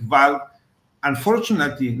bioprosthetic valve.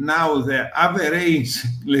 Unfortunately, now the average,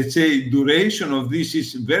 let's say, duration of this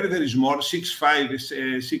is very, very small,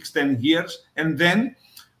 10 years. And then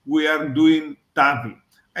we are doing TAVI.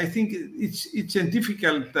 I think it's a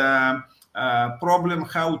difficult problem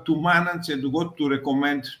how to manage and what to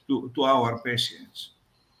recommend to our patients.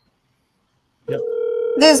 Yeah.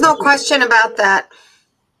 There's no question about that.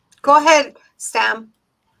 Go ahead, Stam.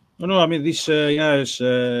 No, I mean, this, as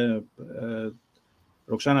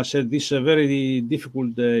Roxana said, this is a very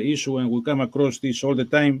difficult issue, and we come across this all the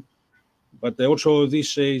time. But also,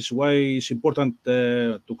 this is why it's important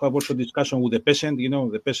to have also discussion with the patient. You know,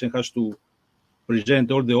 the patient has to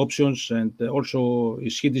present all the options, and also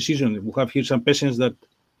it's his decision. We have here some patients that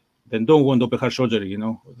they don't want open heart surgery. You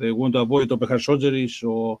know, they want to avoid open heart surgery.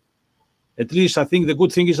 So, at least I think the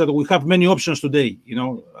good thing is that we have many options today. You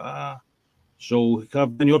know. So we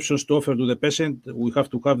have many options to offer to the patient. We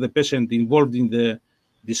have to have the patient involved in the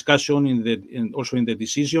discussion, and also in the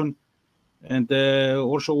decision, and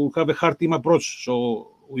also we have a heart team approach. So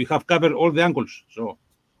we have covered all the angles. So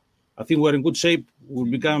I think we're in good shape. We'll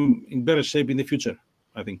become in better shape in the future,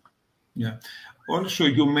 I think. Yeah. Also,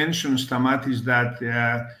 you mentioned, Stamatis, that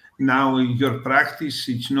now in your practice,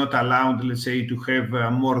 it's not allowed, let's say, to have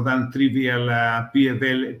more than trivial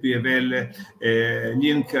PFL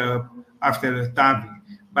link after TAVI.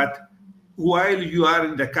 But while you are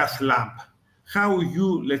in the cath lab, how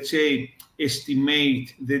you, let's say,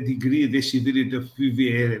 estimate the degree, the severity of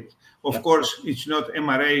PVL? Of course, it's not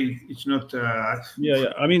MRA, it's not...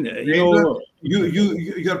 I mean,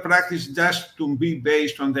 your practice just to be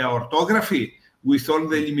based on the orthography with all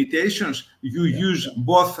the limitations. You use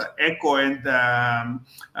both echo and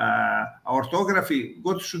orthography.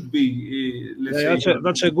 What should be, let's say...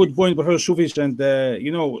 That's a good point, Professor Soufis. And,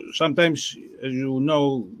 sometimes, as you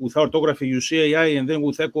know, with orthography, you see AI, and then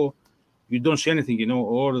with echo, you don't see anything,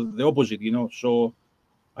 or the opposite, So,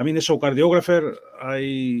 I mean, as a cardiographer,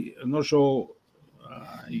 and also,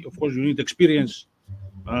 of course, you need experience,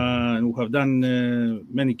 and we have done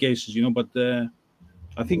many cases, but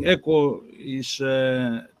I think echo is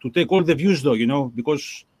to take all the views, though,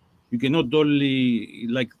 because you cannot only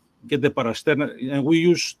get the parasternal, and we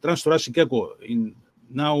use transthoracic echo in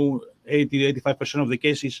now 80-85% of the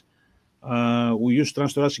cases. We use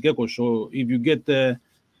transthoracic echo. So if you get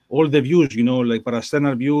all the views, like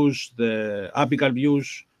parasternal views, the apical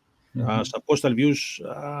views, subcostal views,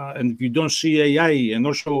 and if you don't see AI, and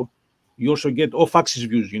also you also get off-axis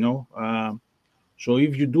views, So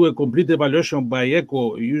if you do a complete evaluation by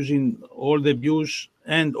echo using all the views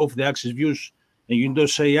and off-the-axis views, and you don't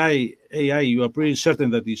say AI, you are pretty certain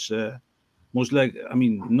that it's most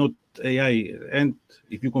not AI. And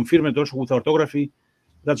if you confirm it also with orthography,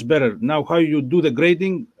 that's better. Now, how you do the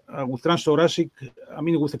grading with transthoracic,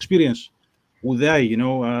 with experience with the eye,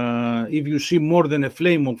 if you see more than a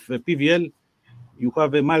flame of PVL, you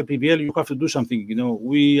have a mild PVL, you have to do something.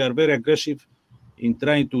 We are very aggressive in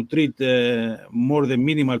trying to treat more than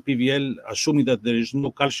minimal PVL, assuming that there is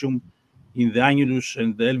no calcium in the annulus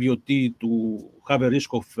and the LVOT to have a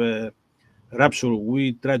risk of rupture.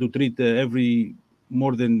 We try to treat every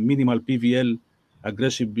more than minimal PVL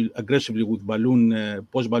aggressively with balloon,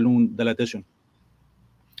 post-balloon dilatation.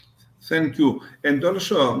 Thank you. And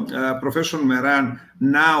also, Professor Meran,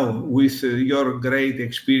 now with your great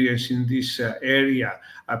experience in this area,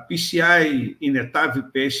 PCI in a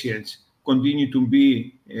TAVI patients continue to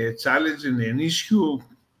be a challenge and an issue.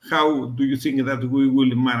 How do you think that we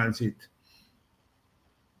will manage it?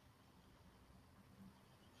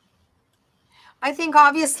 I think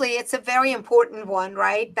obviously it's a very important one,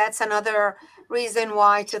 right? That's another reason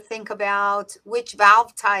why to think about which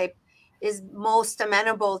valve type is most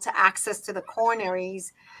amenable to access to the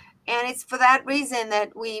coronaries. And it's for that reason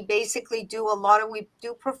that we basically we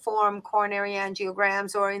do perform coronary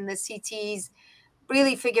angiograms, or in the CTs,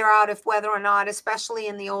 really figure out if whether or not, especially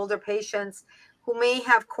in the older patients who may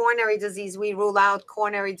have coronary disease, we rule out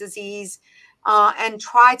coronary disease and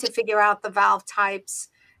try to figure out the valve types.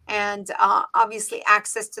 And obviously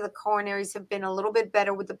access to the coronaries have been a little bit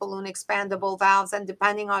better with the balloon expandable valves, and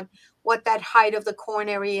depending on what that height of the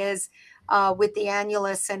coronary is with the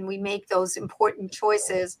annulus, and we make those important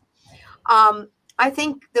choices. I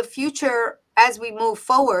think the future, as we move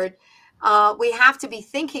forward, we have to be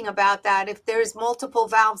thinking about that. If there's multiple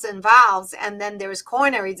valves and then there's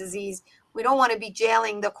coronary disease, we don't want to be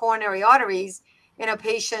jailing the coronary arteries in a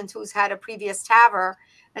patient who's had a previous TAVR.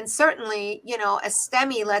 And certainly, a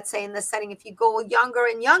STEMI, let's say in the setting, if you go younger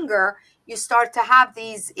and younger, you start to have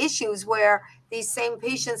these issues where these same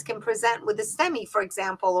patients can present with a STEMI, for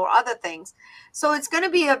example, or other things. So it's going to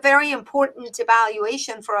be a very important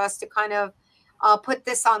evaluation for us to kind of put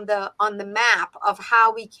this on the map of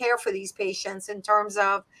how we care for these patients in terms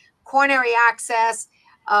of coronary access,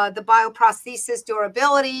 the bioprosthesis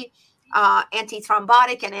durability,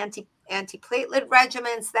 antithrombotic and antiplatelet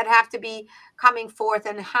regimens that have to be coming forth,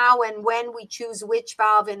 and how and when we choose which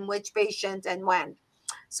valve in which patient and when.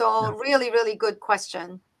 So really, really good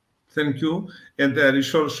question. Thank you. And there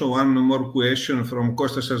is also one more question from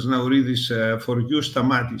Kostas Asnauridis for you,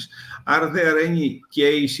 Stamatis. Are there any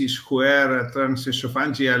cases where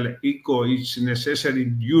transesophageal echo is necessary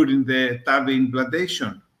during the TAVI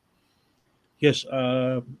implantation? Yes.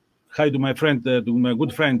 Hi to my friend, to my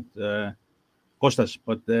good friend, Kostas.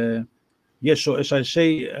 But yes, so as I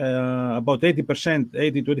say, about 80%,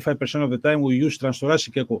 80 to 85% of the time we use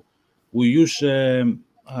transthoracic echo. We use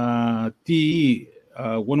TE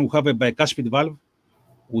when we have a bicuspid valve,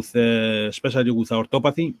 with especially with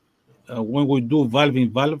orthopathy. When we do valve in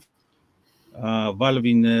valve, valve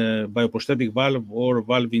in bioprosthetic valve, or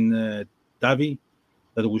valve in TAVI,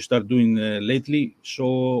 that we start doing lately. So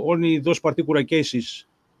only those particular cases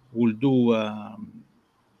will do.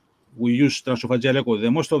 We use transesophageal echo. The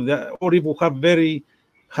most of the, or if we have very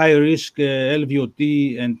high risk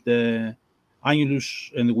LVOT and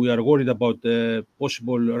annulus, and we are worried about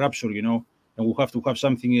possible rupture, you know, and we have to have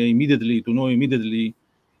something immediately to know immediately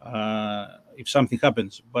if something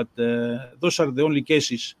happens. But those are the only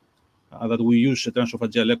cases that we use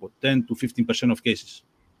transesophageal echo, 10 to 15% of cases.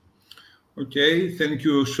 Okay, thank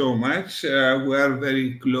you so much. We are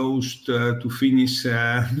very close to finish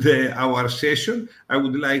our session. I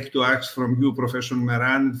would like to ask from you, Professor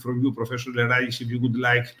Meran, from you, Professor Leragis, if you would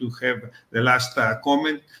like to have the last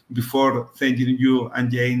comment before thanking you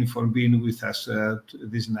again for being with us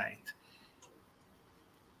this night.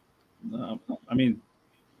 I mean,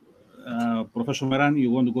 Professor Meran,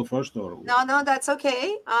 you want to go first? Or? No, that's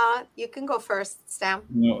okay. You can go first, Stam.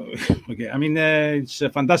 No, okay. I mean, it's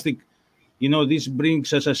fantastic. You know, this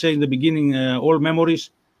brings, as I said in the beginning, all memories.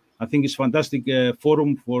 I think it's a fantastic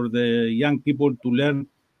forum for the young people to learn.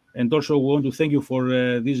 And also we want to thank you for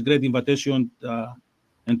this great invitation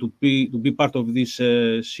and to be part of this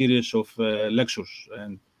series of lectures.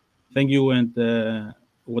 And thank you, and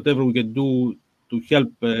whatever we can do to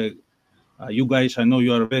help you guys. I know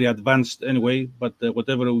you are very advanced anyway, but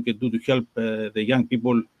whatever we can do to help the young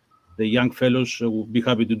people, the young fellows, we'll be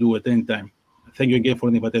happy to do at any time. Thank you again for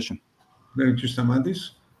the invitation. Thank you,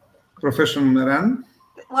 Stamatis. Professor Meran?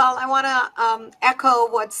 Well, I want to echo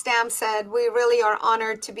what Stam said. We really are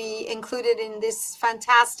honored to be included in this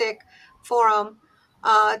fantastic forum.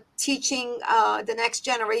 Teaching the next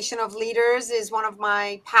generation of leaders is one of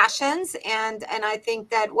my passions, and I think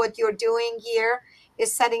that what you're doing here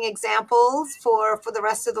is setting examples for the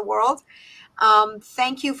rest of the world.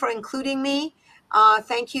 Thank you for including me.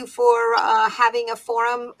 Thank you for having a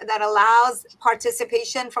forum that allows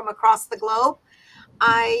participation from across the globe.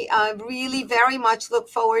 I really very much look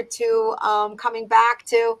forward to coming back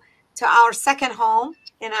to our second home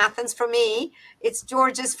in Athens. For me, it's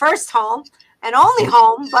George's first home and only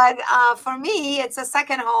home, but for me, it's a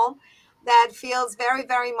second home that feels very,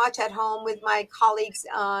 very much at home with my colleagues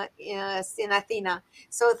in Athena.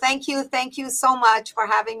 So thank you so much for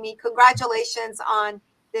having me. Congratulations on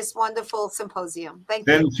this wonderful symposium. Thank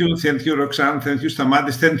you, Roxanne. Thank you,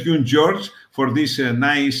 Stamatis. Thank you, George, for this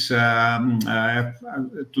nice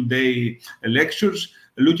today lectures.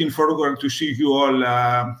 Looking forward to see you all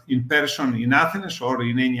in person in Athens or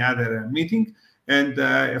in any other meeting. And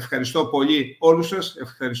ευχαριστώ πολύ όλους σας.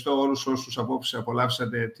 Ευχαριστώ όλους όσους απόψε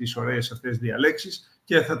απολαύσατε τις ωραίες αυτές διαλέξεις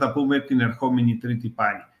και θα τα πούμε την ερχόμενη Τρίτη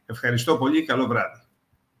πάλι. Ευχαριστώ πολύ. Καλό βράδυ.